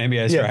this all the time in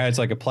NBA Australia. It's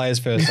like a player's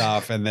first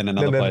half and then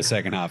another player's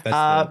second half.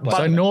 That's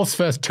so North's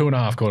first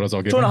 2.5 quarters,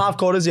 I'll give 2.5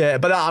 quarters, yeah.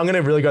 But I'm going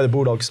to really go the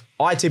Bulldogs.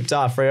 I tipped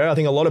Freo. I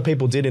think a lot of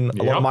people did in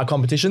a lot of my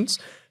competitions.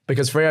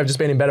 Because Freo have just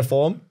been in better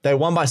form. They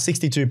won by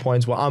 62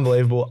 points, were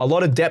unbelievable. A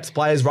lot of depth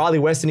players. Riley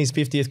West in his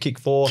 50th kick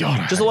 4.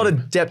 Just a lot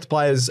of depth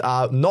players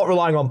not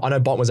relying on, I know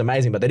Bont was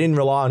amazing, but they didn't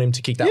rely on him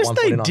to kick that one.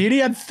 Yes, they did. He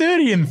had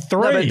 30 and 3.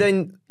 No, but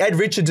then Ed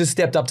Richards just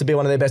stepped up to be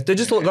one of their best. They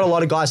just got a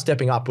lot of guys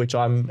stepping up, which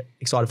I'm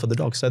excited for the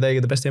Dogs. So they're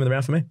the best team of the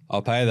round for me.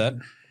 I'll pay that.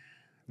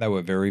 They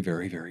were very,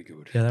 very, very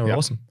good. Yeah, they were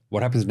awesome.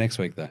 What happens next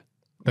week though?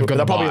 They've got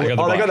the bye. They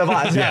got the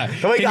bye. Yeah.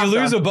 The week Can you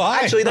lose a bye?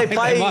 Actually,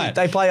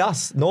 they play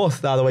us,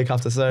 North, the week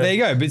after. So there you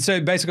go. But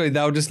so basically,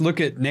 they'll just look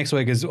at next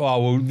week as, oh,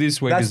 well,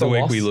 this week is the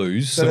week we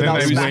lose. So then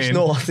they smash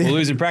North. We'll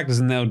lose in practice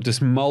and they'll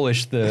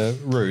demolish the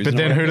Roos. But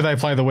then who do they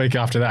play the week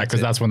after that? Because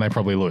that's when they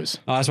probably lose.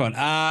 Nice one.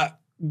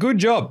 Good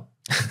job.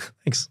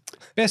 Thanks.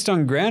 Best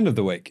on ground of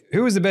the week.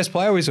 Who was the best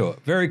player we saw?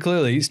 Very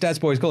clearly, Stats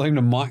Boys calling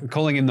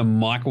him the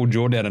Michael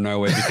Jordan out of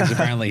nowhere because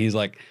apparently he's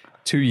like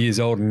 2 years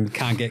old and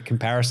can't get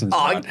comparisons.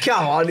 Oh,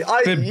 come on.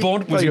 But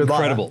Bont was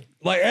incredible.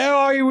 Like,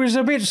 oh, he was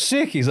a bit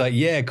sick. He's like,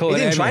 yeah, call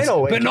it ambulance,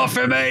 but not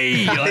for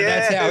me. Like,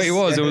 that's how he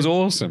was. It was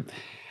awesome.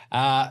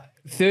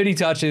 30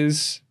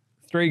 touches,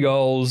 3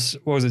 goals.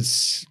 What was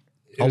it?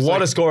 A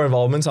lot of score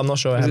involvements. I'm not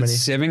sure how many.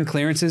 7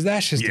 clearances.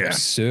 That's just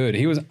absurd.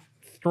 He was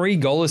 3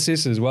 goal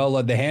assists as well.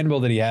 Like the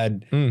handball that he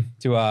had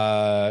to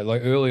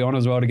like early on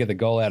as well to get the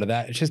goal out of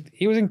that. It's just,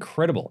 he was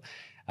incredible.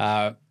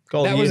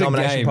 Goal that was a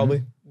game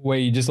probably where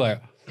you just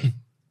like,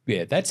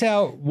 yeah, that's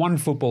how one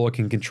footballer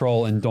can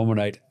control and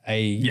dominate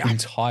a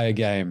entire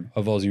game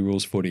of Aussie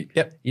rules footy.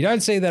 Yep. You don't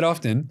see that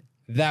often.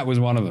 That was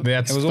one of them.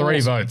 That's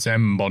 3 votes.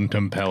 M.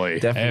 Bontempelli.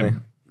 Definitely.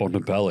 M.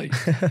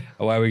 Bontempelli.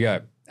 Away we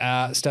go.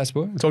 Stats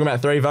boy. Talking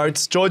about 3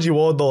 votes. Georgie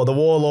Wardlaw, the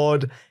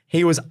Warlord,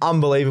 he was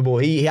unbelievable.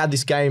 He had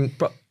this game...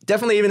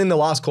 Definitely even in the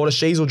last quarter.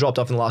 Sheasel dropped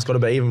off in the last quarter,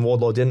 but even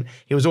Wardlaw didn't.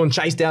 He was doing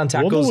chase down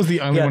tackles. Wardlaw was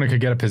the only one who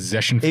could get a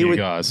possession for you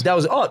guys. That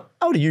was,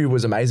 LDU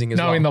was amazing as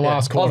well. No, in the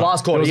last quarter. Oh,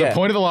 last quarter, There was a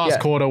point of the last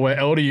quarter where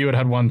LDU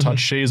had 1 touch,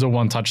 Sheasel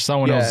 1 touch,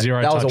 someone else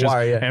 0 touches, was a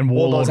worry, and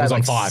Warlord was had on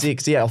like 5.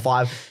 6, or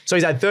 5. So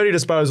he's had 30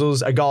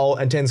 disposals, a goal,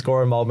 and 10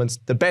 score involvements.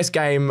 The best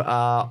game,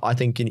 I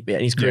think, in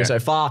his career so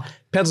far.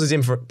 Pencils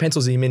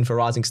him in for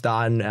Rising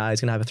Star, and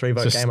he's going to have a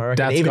 3-vote game, I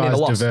reckon. Stats even in a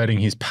loss. diverting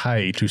his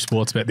pay to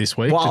Sportsbet this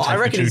week. Well, to take I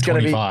reckon he's going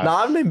to be... No,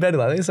 I haven't been betting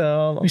like this,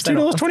 so... He's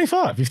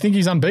 $2.25. You think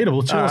he's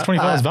unbeatable,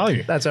 $2.25 is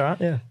value. That's all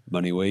right, yeah.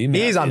 Money where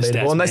He is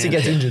unbeatable, unless he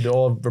gets injured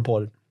or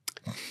reported.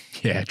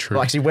 Yeah, true.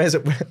 Well, actually, where's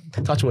it?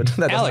 Touchwood.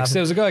 Alex,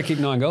 there was a guy who kicked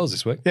 9 goals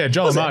this week. Yeah,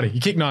 Joel Amartey. He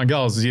kicked 9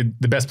 goals. Is he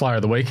the best player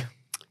of the week?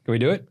 Can we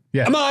do it?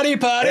 Yeah. Amartey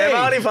party!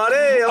 Amartey party!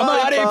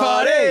 Amartey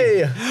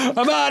party!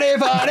 Amartey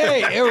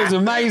party! It was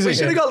amazing. We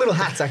should have got little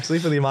hats, actually,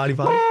 for the Amartey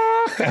party.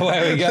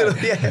 Away we go.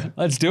 Yeah.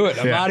 Let's do it.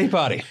 Amartey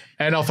party.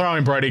 And I'll throw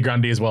in Brody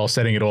Grundy as well,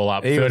 setting it all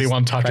up.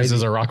 31 touches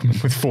as a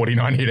ruckman with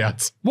 49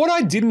 hitouts. What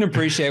I didn't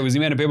appreciate was the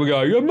amount of people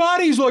going,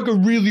 Amartey's like a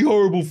really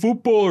horrible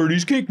footballer and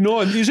he's kicked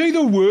 9. Is he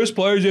the worst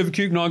player who's ever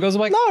kicked 9 goals?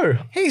 I'm like, no.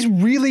 He's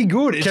really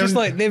good. It's just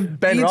like the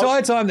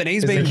entire time that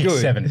he's been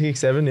good. 7. He kicked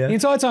 7, yeah. The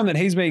entire time that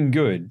he's been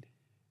good,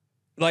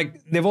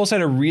 like they've also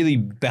had a really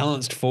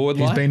balanced forward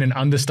line. He's been an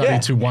understudy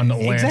to one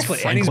Lance Franklin.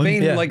 And he's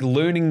been like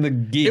learning the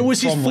gig. It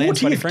was his from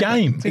 40th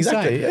game.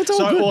 Exactly. It's all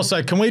so good.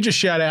 Also, can we just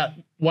shout out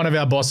one of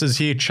our bosses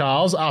here,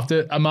 Charles?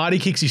 After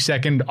Amartey kicks his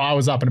second, I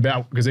was up and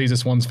about because he's a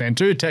Swans fan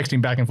too,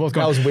 texting back and forth.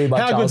 Going, that was weird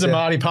by How Charles, good's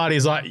Amartey party?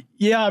 He's like,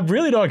 yeah, I'm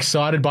really not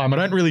excited by him. I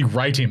don't really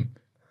rate him.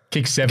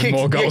 Kick 7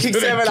 more goals. Kick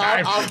 7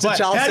 after like,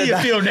 Charles. How do you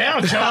feel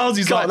now, Charles?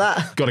 He's like,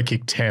 that. got to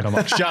kick 10. I'm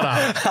like, shut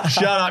up.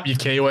 Shut up, you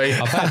Kiwi.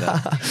 I've had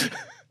that.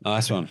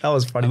 Nice one. That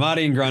was funny.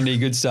 Amartey and Grundy,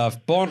 good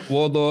stuff. Bont,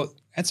 Wardlaw,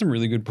 had some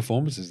really good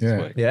performances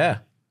this week. Yeah.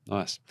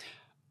 Nice.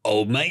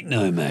 Old mate,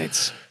 no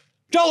mates.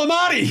 Joel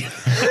Amartey.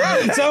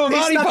 So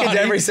Amartey stuck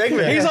into every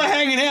segment. He's like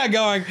hanging out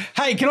going,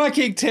 hey, can I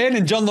kick 10?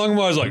 And John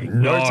Longmire's like,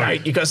 no.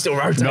 Rotate. You got to still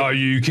rotate. No,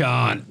 you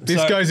can't.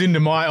 This goes into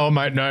my old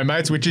mate, no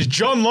mates, which is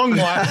John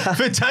Longmire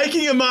for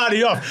taking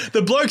Amartey off.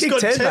 The bloke's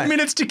got 10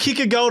 minutes to kick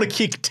a goal to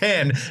kick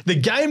 10. The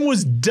game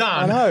was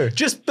done. I know.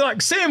 Just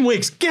like Sam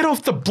Wicks, get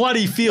off the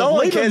bloody field.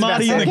 Leave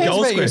Amartey in the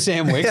goal square.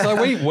 Sam Wicks.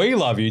 Like, we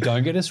love you.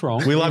 Don't get us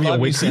wrong. We love you,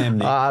 Wicks.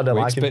 Sam I don't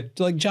Wicks, like him.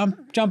 but like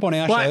jump on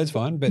our show. It's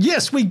fine. But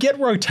yes, we get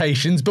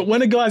rotations, but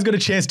when a guy's got a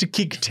chance to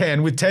kick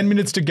 10 with 10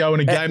 minutes to go in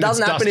a game, it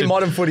doesn't happen in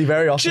modern footy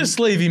very often. Just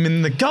leave him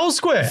in the goal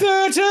square.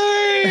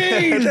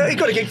 13. He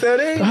got to kick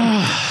 13.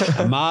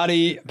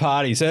 Amartey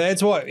party. So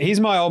that's what he's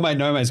my old mate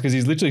no mates because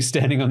he's literally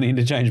standing on the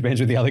interchange bench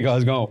with the other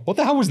guys going, what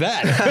the hell was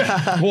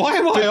that? Why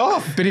am I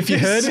off? But if you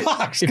heard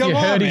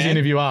his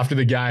interview after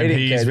the game,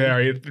 he's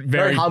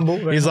very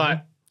humble. He's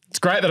like, it's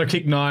great that I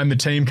kicked 9. The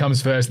team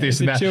comes first, this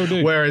and that.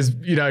 Whereas,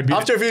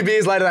 after a few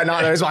beers later that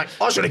night, he's like,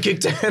 I should have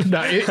kicked 10.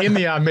 No, in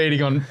the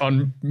meeting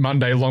on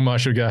Monday, Longmire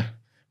should go,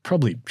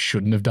 probably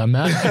shouldn't have done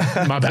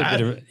that. My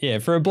bad.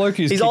 For a bloke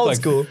who's he's old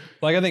school.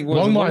 Like I think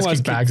Longmire's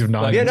kicked bags of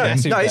 9.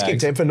 He's kicked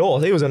 10 for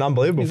North. He was an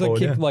unbelievable forward.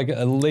 He's kicked like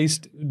at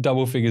least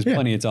double figures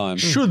plenty of times.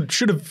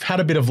 Should have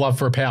had a bit of love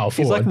for a power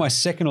forward. He's like my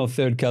second or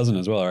third cousin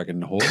as well, I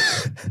reckon.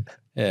 Horse.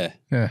 Yeah.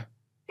 Yeah.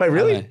 Wait,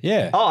 really?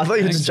 Yeah. Oh, I thought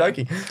you were just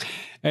joking.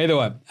 Either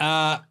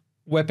way.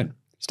 Weapon.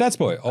 Stats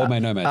boy, old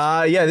mate, no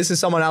mates. This is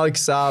someone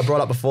Alex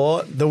brought up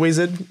before. The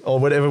Wizard, or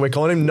whatever we're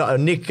calling him. No,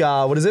 Nick,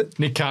 what is it?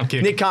 Nick can't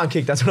kick. Nick can't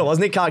kick, that's what it was.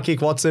 Nick can't kick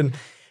Watson.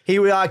 He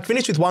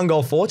finished with 1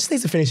 goal for. Just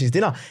needs to finish his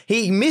dinner.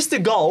 He missed a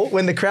goal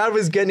when the crowd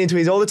was getting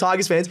into all the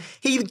Tigers fans.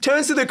 He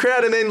turns to the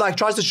crowd and then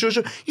tries to shush.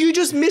 You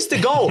just missed a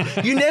goal.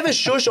 You never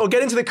shush or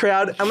get into the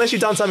crowd unless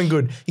you've done something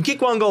good. You kick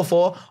 1 goal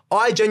for.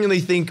 I genuinely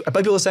think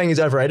people are saying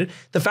he's overrated.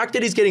 The fact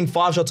that he's getting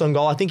 5 shots on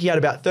goal, I think he had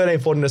about 13,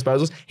 14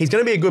 disposals. He's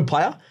going to be a good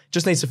player.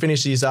 Just needs to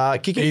finish his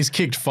kicking. He's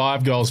kicked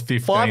 5 goals,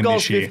 15 5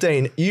 goals, this year.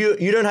 15.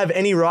 You don't have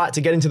any right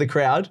to get into the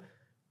crowd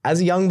as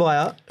a young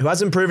player who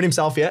hasn't proven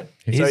himself yet.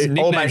 His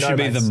nickname should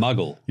be the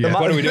Muggle. Yeah.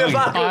 What are we doing?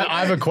 I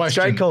have a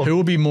question. Who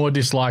will be more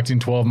disliked in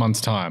 12 months'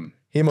 time?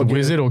 Him or the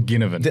Wizard or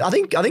Ginnivan? I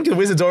think the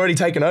Wizard's already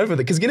taken over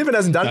because Ginnivan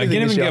hasn't done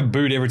anything this year. Ginnivan got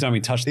booed every time he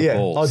touched the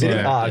ball. Oh, did he?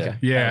 Yeah. Okay.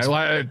 Yeah,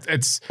 like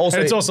it's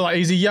also like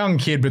he's a young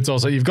kid, but it's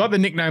also you've got the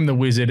nickname the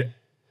Wizard.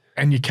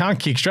 And you can't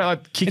kick straight.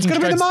 It's got to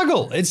be the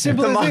Muggle. It's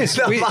simple as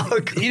this. You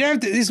don't have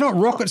to, it's not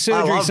rocket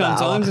surgery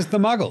sometimes. It's the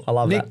Muggle. I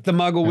love Nick the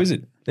Muggle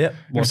Wizard. Yep.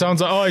 If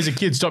someone's like, oh, he's a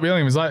kid, stop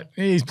yelling. He's like,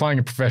 he's playing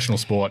a professional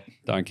sport.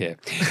 Don't care.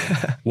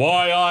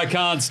 Why I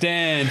can't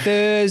stand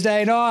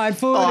Thursday night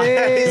footy.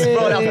 He's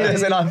brought up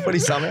Thursday night footy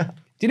somehow. Do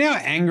you know how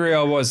angry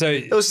I was? So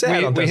it was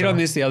sad we hit on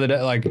this the other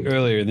day, like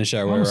earlier in the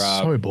show. I was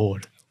so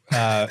bored.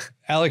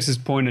 Alex has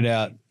pointed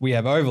out we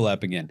have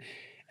overlap again.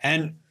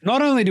 And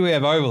not only do we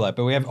have overlap,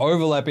 but we have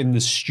overlap in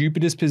the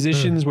stupidest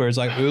positions where it's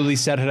like early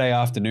Saturday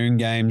afternoon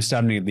games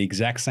starting at the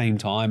exact same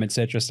time,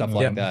 etc., stuff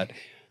like that.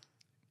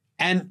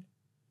 And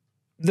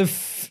the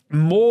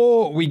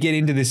more we get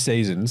into this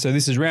season, so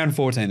this is round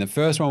 14, the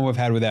first one we've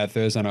had without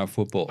Thursday night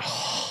football.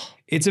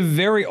 It's a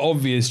very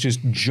obvious,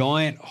 just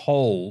giant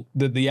hole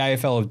that the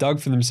AFL have dug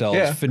for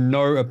themselves for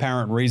no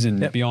apparent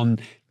reason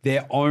beyond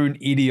their own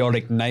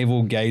idiotic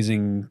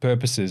navel-gazing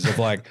purposes of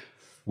like,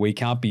 we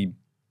can't be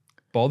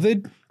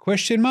bothered?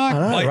 Question mark?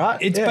 I know, right?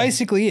 It's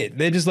basically it.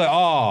 They're just like,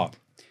 oh,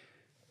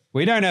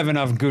 we don't have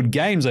enough good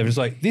games. They're just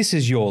like, this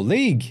is your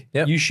league.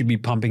 Yep. You should be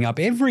pumping up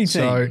everything.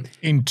 So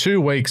in 2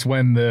 weeks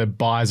when the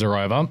buys are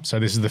over, so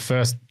this is the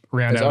first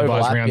round out of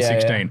buys, round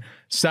 16,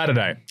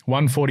 Saturday,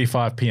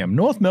 1:45 p.m.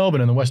 North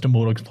Melbourne and the Western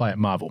Bulldogs play at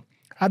Marvel.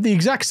 At the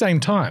exact same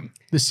time,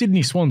 the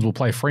Sydney Swans will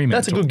play Fremantle.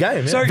 That's a good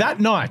game. Yeah. So that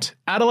night,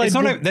 Adelaide...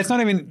 That's not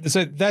even...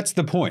 So that's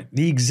the point.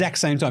 The exact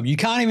same time. You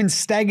can't even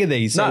stagger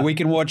these so we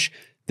can watch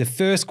the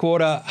first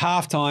quarter,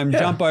 halftime,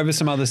 jump over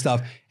some other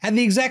stuff. At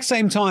the exact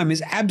same time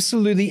is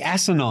absolutely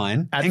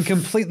asinine and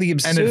completely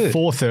absurd. And at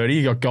 4:30,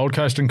 you got Gold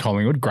Coast and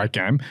Collingwood, great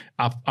game,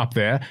 up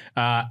there.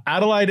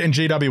 Adelaide and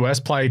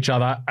GWS play each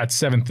other at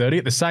 7:30.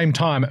 At the same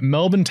time,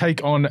 Melbourne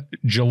take on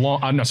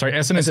Geelong.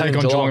 Essendon take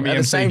on Geelong at the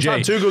MCG. Same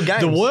time, 2 good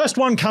games. The worst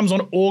one comes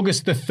on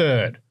August the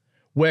 3rd.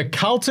 Where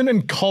Carlton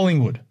and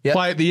Collingwood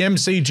play at the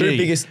MCG. 2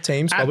 biggest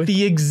teams, probably. At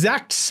the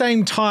exact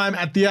same time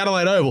at the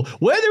Adelaide Oval,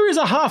 where there is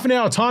a half an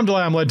hour time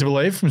delay, I'm led to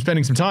believe, from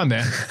spending some time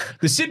there,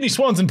 the Sydney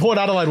Swans and Port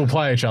Adelaide will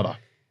play each other.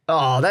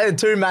 Oh, they're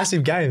 2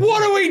 massive games.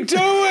 What are we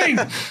doing?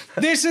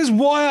 This is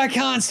why I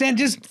can't stand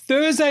just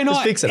Thursday night.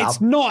 Just fix it up. It's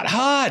not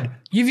hard.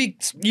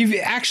 You've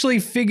actually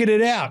figured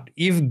it out.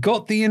 You've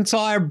got the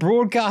entire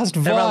broadcast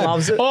vibe. Everyone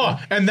loves it. Oh,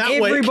 and that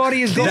week...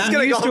 Everybody is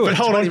getting used to it.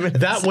 Hold on.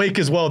 That week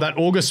as well, that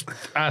August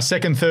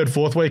 2nd, 3rd,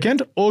 4th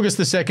weekend, August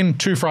the 2nd,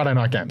 2 Friday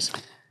night games.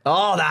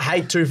 Oh, I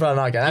hate 2 Friday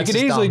night games. You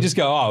could easily just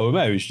go, oh, well,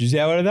 maybe we should just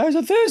have one of those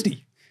on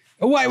Thursday.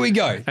 Away we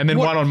go. And then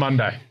one on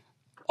Monday.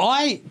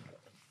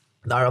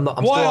 No, I'm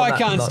not. Why I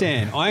can't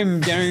stand.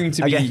 I'm going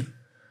to be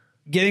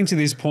getting to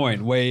this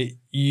point where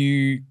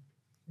you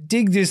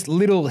dig this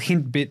little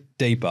hint bit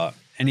deeper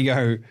and you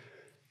go,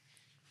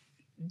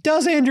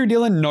 Does Andrew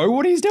Dillon know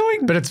what he's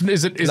doing? But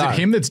is it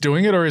him that's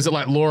doing it, or is it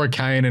like Laura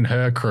Kane and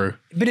her crew?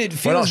 But it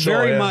feels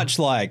very much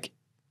like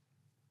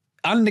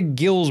under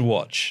Gill's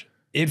watch,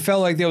 it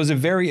felt like there was a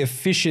very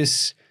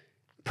officious,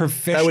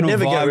 professional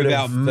vibe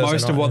about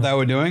most of what they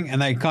were doing.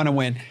 And they kind of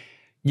went,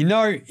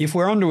 if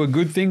we're onto a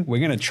good thing, we're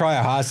going to try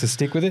our hardest to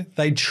stick with it.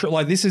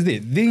 This is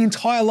it. The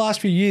entire last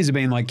few years have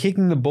been like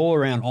kicking the ball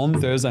around on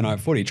Thursday night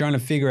footy, trying to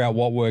figure out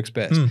what works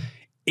best.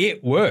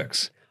 It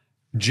works.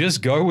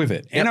 Just go with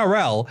it. Yep.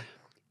 NRL,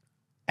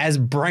 as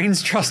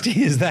brains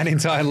trusty as that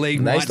entire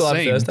league might seem,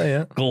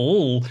 Thursday,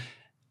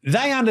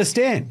 they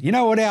understand. You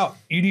know what our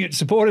idiot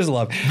supporters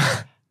love?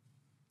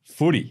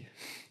 Footy.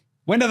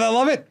 When do they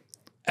love it?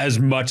 As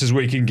much as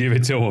we can give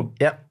it to them.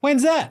 Yep.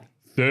 When's that?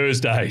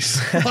 Thursdays.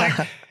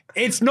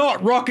 It's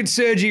not rocket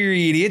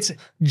surgery, idiots.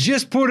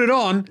 Just put it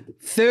on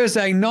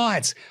Thursday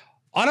nights.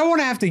 I don't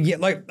want to have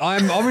to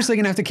I'm obviously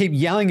going to have to keep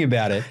yelling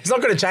about it. It's not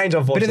going to change,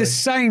 unfortunately. But at the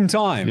same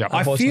time,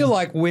 I feel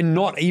like we're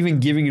not even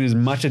giving it as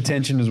much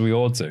attention as we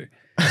ought to.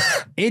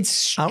 It's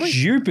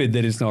stupid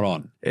that it's not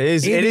on.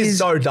 It is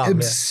so dumb.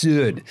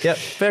 Absurd. Yep,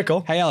 fair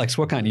call. Hey, Alex,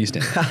 what can't you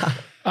stand?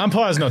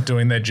 Umpires not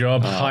doing their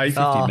job.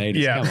 50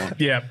 metres, come on.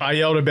 Yeah, I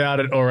yelled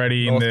about it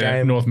already in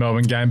the North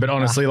Melbourne game, but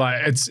honestly,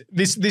 it's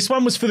this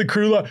one was for the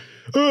crew.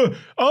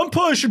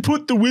 Umpires should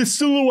put the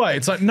whistle away.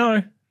 It's like,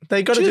 no.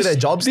 They got to do their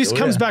jobs. This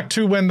comes back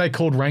to when they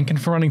called Rankin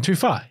for running too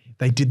far.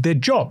 They did their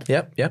job.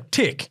 Yep.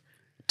 Tick.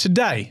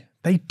 Today,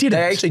 they didn't.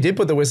 They actually did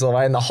put the whistle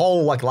away in the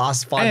whole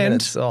last 5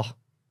 minutes.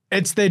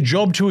 It's their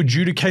job to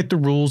adjudicate the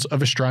rules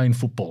of Australian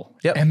football.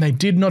 Yep. And they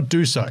did not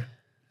do so.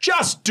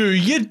 Just do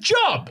your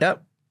job.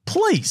 Yep.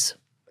 Please.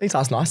 He's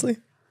asked nicely.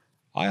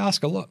 I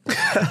ask a lot.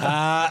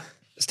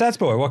 Stats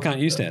boy, what can't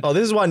you stand? Oh,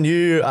 this is one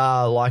you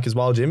like as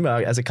well, Jim,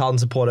 as a Carlton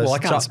supporter. Well, I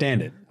can't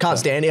stand it. Can't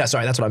stand it. Yeah,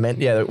 sorry, that's what I meant.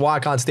 Yeah, why I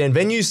can't stand.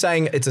 Venues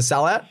saying it's a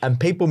sellout and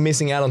people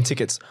missing out on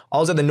tickets. I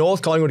was at the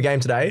North Collingwood game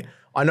today.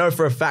 I know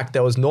for a fact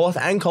there was North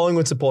and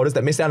Collingwood supporters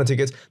that missed out on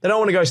tickets. They don't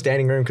want to go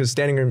standing room because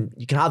standing room,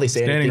 you can hardly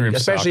see anything,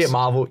 especially at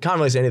Marvel. Can't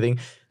really see anything.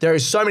 There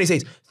is so many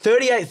seats.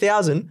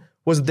 38,000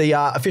 was the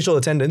official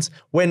attendance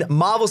when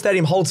Marvel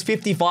Stadium holds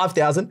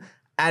 55,000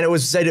 and it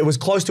was said it was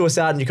close to a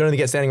sellout and you could only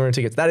get standing room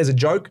tickets. That is a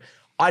joke.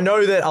 I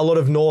know that a lot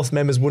of North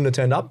members wouldn't have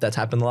turned up. That's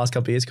happened the last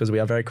couple of years because we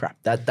are very crap.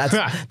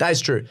 That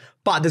is true.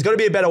 But there's got to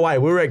be a better way.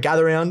 We were at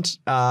Gather Round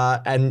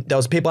and there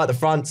was people at the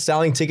front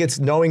selling tickets,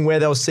 knowing where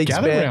there was seats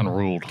spare. Gather Round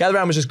ruled. Gather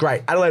Round was just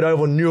great. Adelaide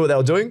Oval knew what they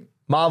were doing.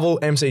 Marvel,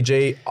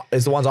 MCG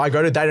is the ones I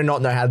go to. They do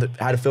not know how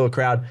to fill a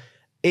crowd.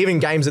 Even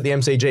games at the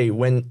MCG,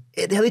 when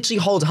it literally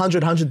holds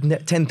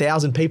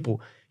 110,000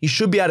 people, you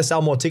should be able to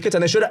sell more tickets,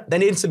 and there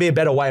needs to be a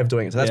better way of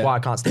doing it. So that's why I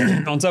can't stand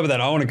it. On top of that,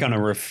 I want to kind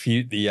of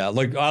refute the I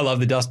love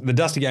the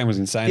Dusty game was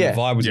insane. Yeah. The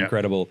vibe was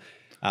incredible.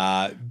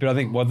 But I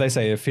think what they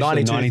say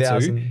officially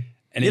 92.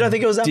 And you don't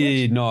think it was that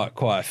did much? Not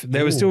quite.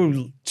 There were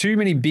still too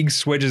many big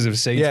swedges of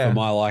seats for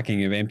my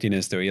liking of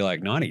emptiness to be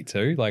like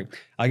 92. Like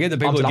I get that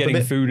people are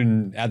getting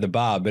food at the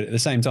bar, but at the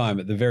same time,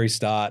 at the very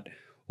start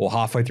or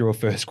halfway through a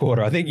first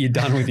quarter, I think you're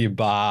done with your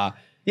bar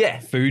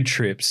food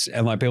trips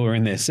and like people are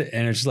in there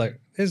and it's just like,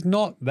 there's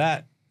not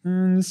that.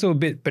 Still a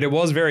bit, but it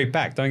was very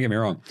packed. Don't get me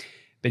wrong.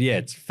 But yeah,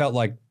 it felt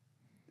like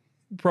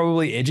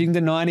probably edging to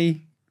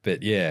 90.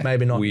 But yeah,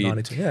 maybe not weird.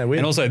 92. Yeah, weird.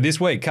 And also this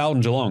week,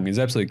 Carlton Geelong is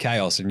absolute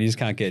chaos, and you just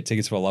can't get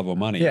tickets for love or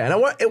money. Yeah, and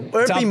it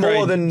won't be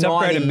more than 90.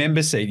 Upgrade a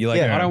member seat. You're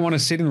like, I don't want to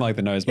sit in like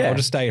the nose, but I'll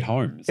just stay at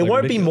home. It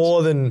won't be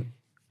more than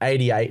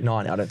 88,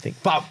 90, I don't think.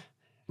 But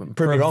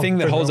for a thing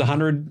that holds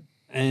 100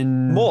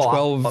 and more,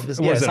 12,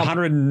 was it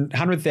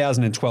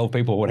 100,012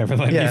 people or whatever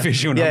the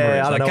official number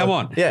is. Like, come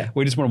on. Yeah.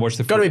 We just want to watch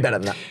the footy. Got to be better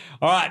than that.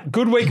 All right.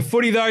 Good week of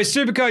footy though.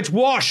 Supercoach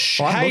Wash.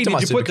 Hey,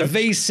 did you put the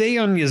VC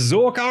on your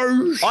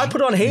Zorko? I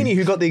put on Heaney,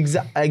 who got the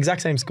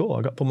exact same score.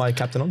 I put my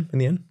captain on in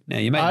the end. Now,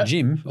 your mate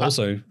Jim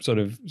also sort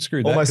of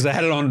screwed that because I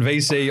had it on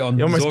VC on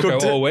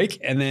Zorko all week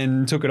and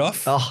then took it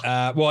off.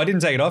 Well, I didn't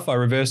take it off. I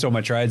reversed all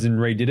my trades and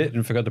redid it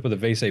and forgot to put the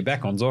VC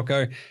back on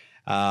Zorko.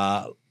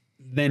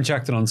 Then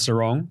chucked it on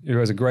Sarong, who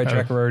has a great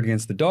track record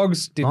against the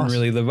Dogs. Didn't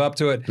really live up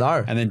to it.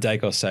 No. And then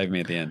Dacos saved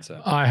me at the end.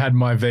 So I had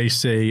my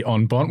VC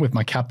on Bont with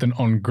my captain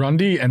on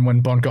Grundy, and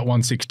when Bont got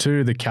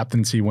 162, the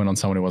captaincy went on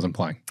someone who wasn't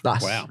playing.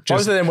 Nice. Wow.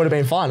 Both of them would have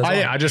been fine as well.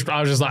 Yeah, I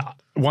was just like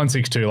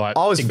 162. Like,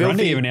 did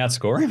Grundy even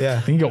outscore him? Yeah.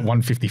 I think he got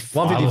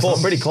 154.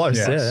 154, pretty close.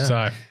 Yeah.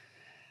 So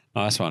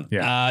nice one.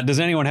 Yeah.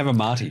 Does anyone have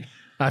Amartey?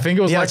 I think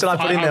it was I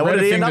put in there. I read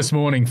a thing this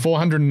morning,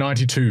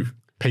 492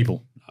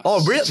 people.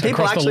 Oh, really?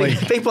 People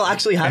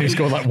actually have. And he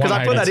scored like 180. Because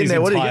I put that in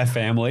there. What entire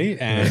family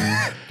and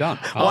done.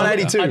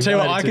 182. I tell you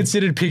what, I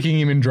considered picking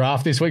him in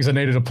draft this week because I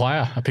needed a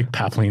player. I picked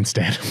Papley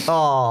instead.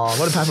 Oh,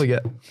 what did Papley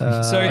get?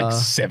 So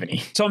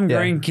 70. Tom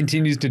Green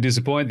continues to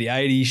disappoint. The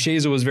 80.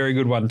 Sheezer was very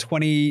good,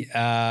 120.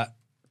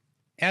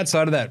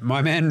 Outside of that,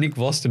 my man Nick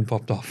Voston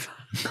popped off.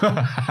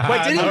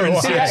 Wait,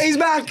 did he? He's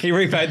back. He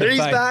repaid the faith.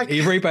 Back.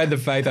 He repaid the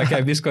faith. I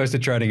came this close to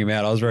trading him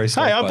out. I was very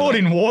sorry. Hey, I bought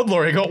in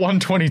Wardlaw. He got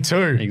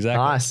 122.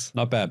 Exactly. Nice.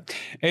 Not bad.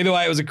 Either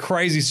way, it was a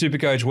crazy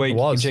Supercoach week. You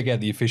can check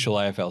out the official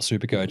AFL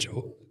Supercoach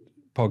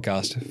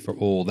podcast for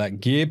all that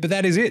gear. But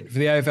that is it for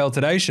the AFL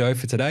Today Show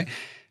for today.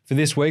 for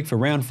this week, for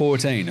round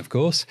 14, of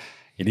course.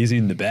 It is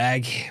in the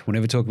bag. We'll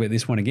never talk about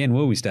this one again,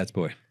 will we, Stats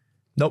Boy?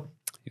 Nope.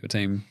 Your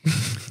team,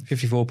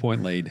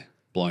 54-point lead,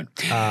 blown.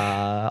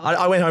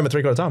 I went home at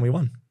 3/4 time. We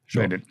won.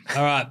 Sure.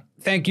 All right.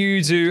 Thank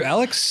you to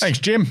Alex. Thanks,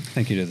 Jim.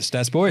 Thank you to the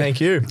Stats Boy.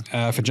 Thank you.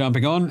 For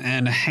jumping on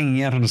and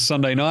hanging out on a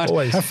Sunday night.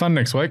 Always. Have fun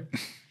next week.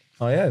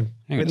 Oh, yeah.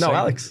 No,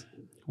 Alex.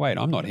 Wait,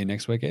 I'm not here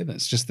next week either.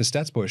 It's just the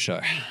Stats Boy show.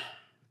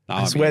 No,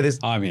 I swear this.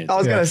 I'm here. I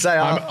was going to say,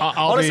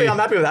 honestly, I'm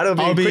happy with that. It'll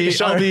be a quicker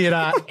show. I'll be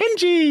at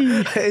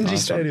NG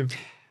Stadium.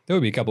 There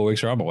will be a couple of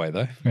weeks where I'm away,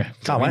 though. Yeah.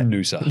 Can't wait.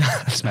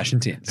 Noosa, smashing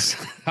tins.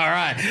 All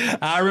right.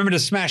 Remember to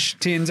smash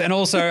tins and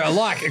also a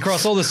like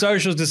across all the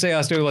socials to see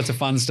us do lots of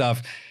fun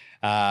stuff.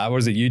 What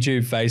is it?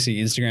 YouTube,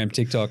 Facey, Instagram,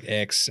 TikTok,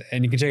 X.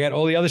 And you can check out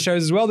all the other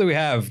shows as well that we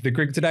have. The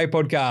Cricket Today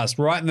podcast,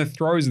 right in the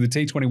throes of the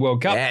T20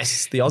 World Cup.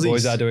 Yes, the Aussies. The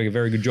boys are doing a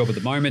very good job at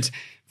the moment.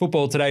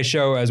 Football Today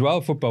show as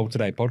well. Football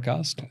Today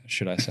podcast,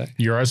 should I say.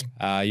 Euros.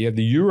 You have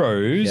the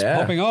Euros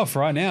popping off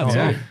right now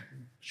too.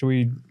 Should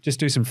we just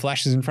do some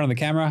flashes in front of the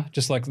camera,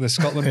 just like the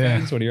Scotland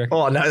fans? What do you reckon?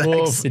 Oh, no,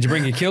 thanks. Did you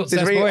bring your kilt,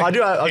 Stats Boy? I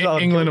do.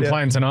 England are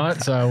playing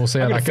tonight, so we'll see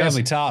how that goes.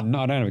 Family tartan. No,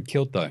 I don't have a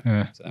kilt, though.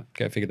 Yeah. So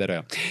go figure that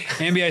out.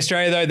 NBA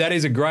Australia, though, that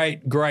is a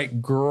great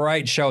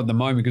show at the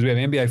moment because we have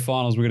NBA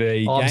Finals. We're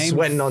going to I'm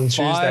sweating on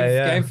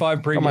Tuesday, Game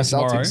 5 preview got my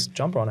tomorrow. Celtics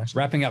jumper on, actually.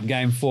 Wrapping up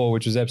Game 4,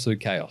 which was absolute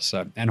chaos.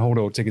 So, and hold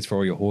all tickets for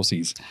all your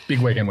horsies. Big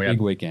weekend we had.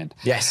 Big weekend.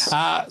 Yes.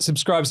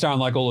 Subscribe, star, and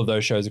like all of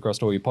those shows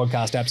across all your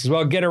podcast apps as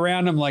well. Get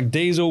around them like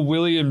Diesel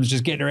Williams,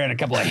 just getting around a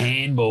couple of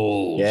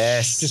handballs.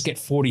 Yes. Just get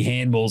 40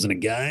 handballs in a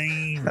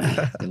game.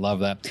 I love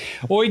that.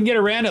 Or you can get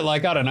around it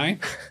like, I don't know,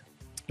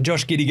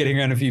 Josh Giddey getting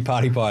around a few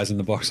party pies in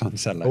the box on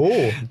Saturday.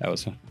 Oh. That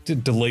was fun.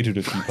 Deleted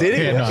a few. Did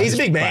he? Yeah, no, He's a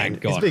big man.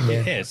 He's a big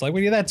man. Yeah, it's like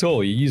when you're that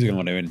tall, you're using a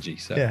lot of energy.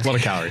 So. Yeah. A lot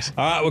of calories.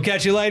 All right, we'll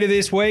catch you later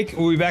this week.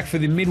 We'll be back for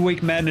the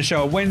Midweek Madness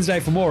show on Wednesday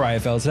for more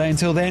AFL Today.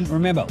 Until then,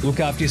 remember, look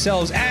after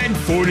yourselves and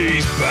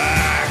footy's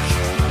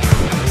back.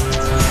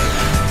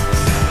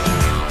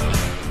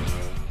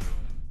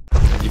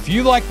 If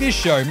you like this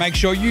show, make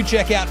sure you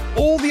check out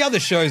all the other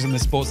shows on the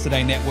Sports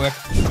Today network,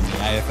 from the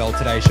AFL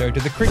Today Show to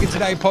the Cricket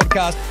Today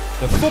podcast,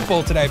 the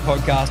Football Today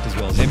podcast, as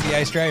well as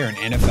NBA Australia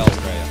and NFL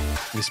Australia.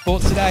 With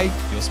Sports Today,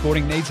 your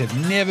sporting needs have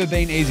never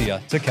been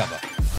easier to cover.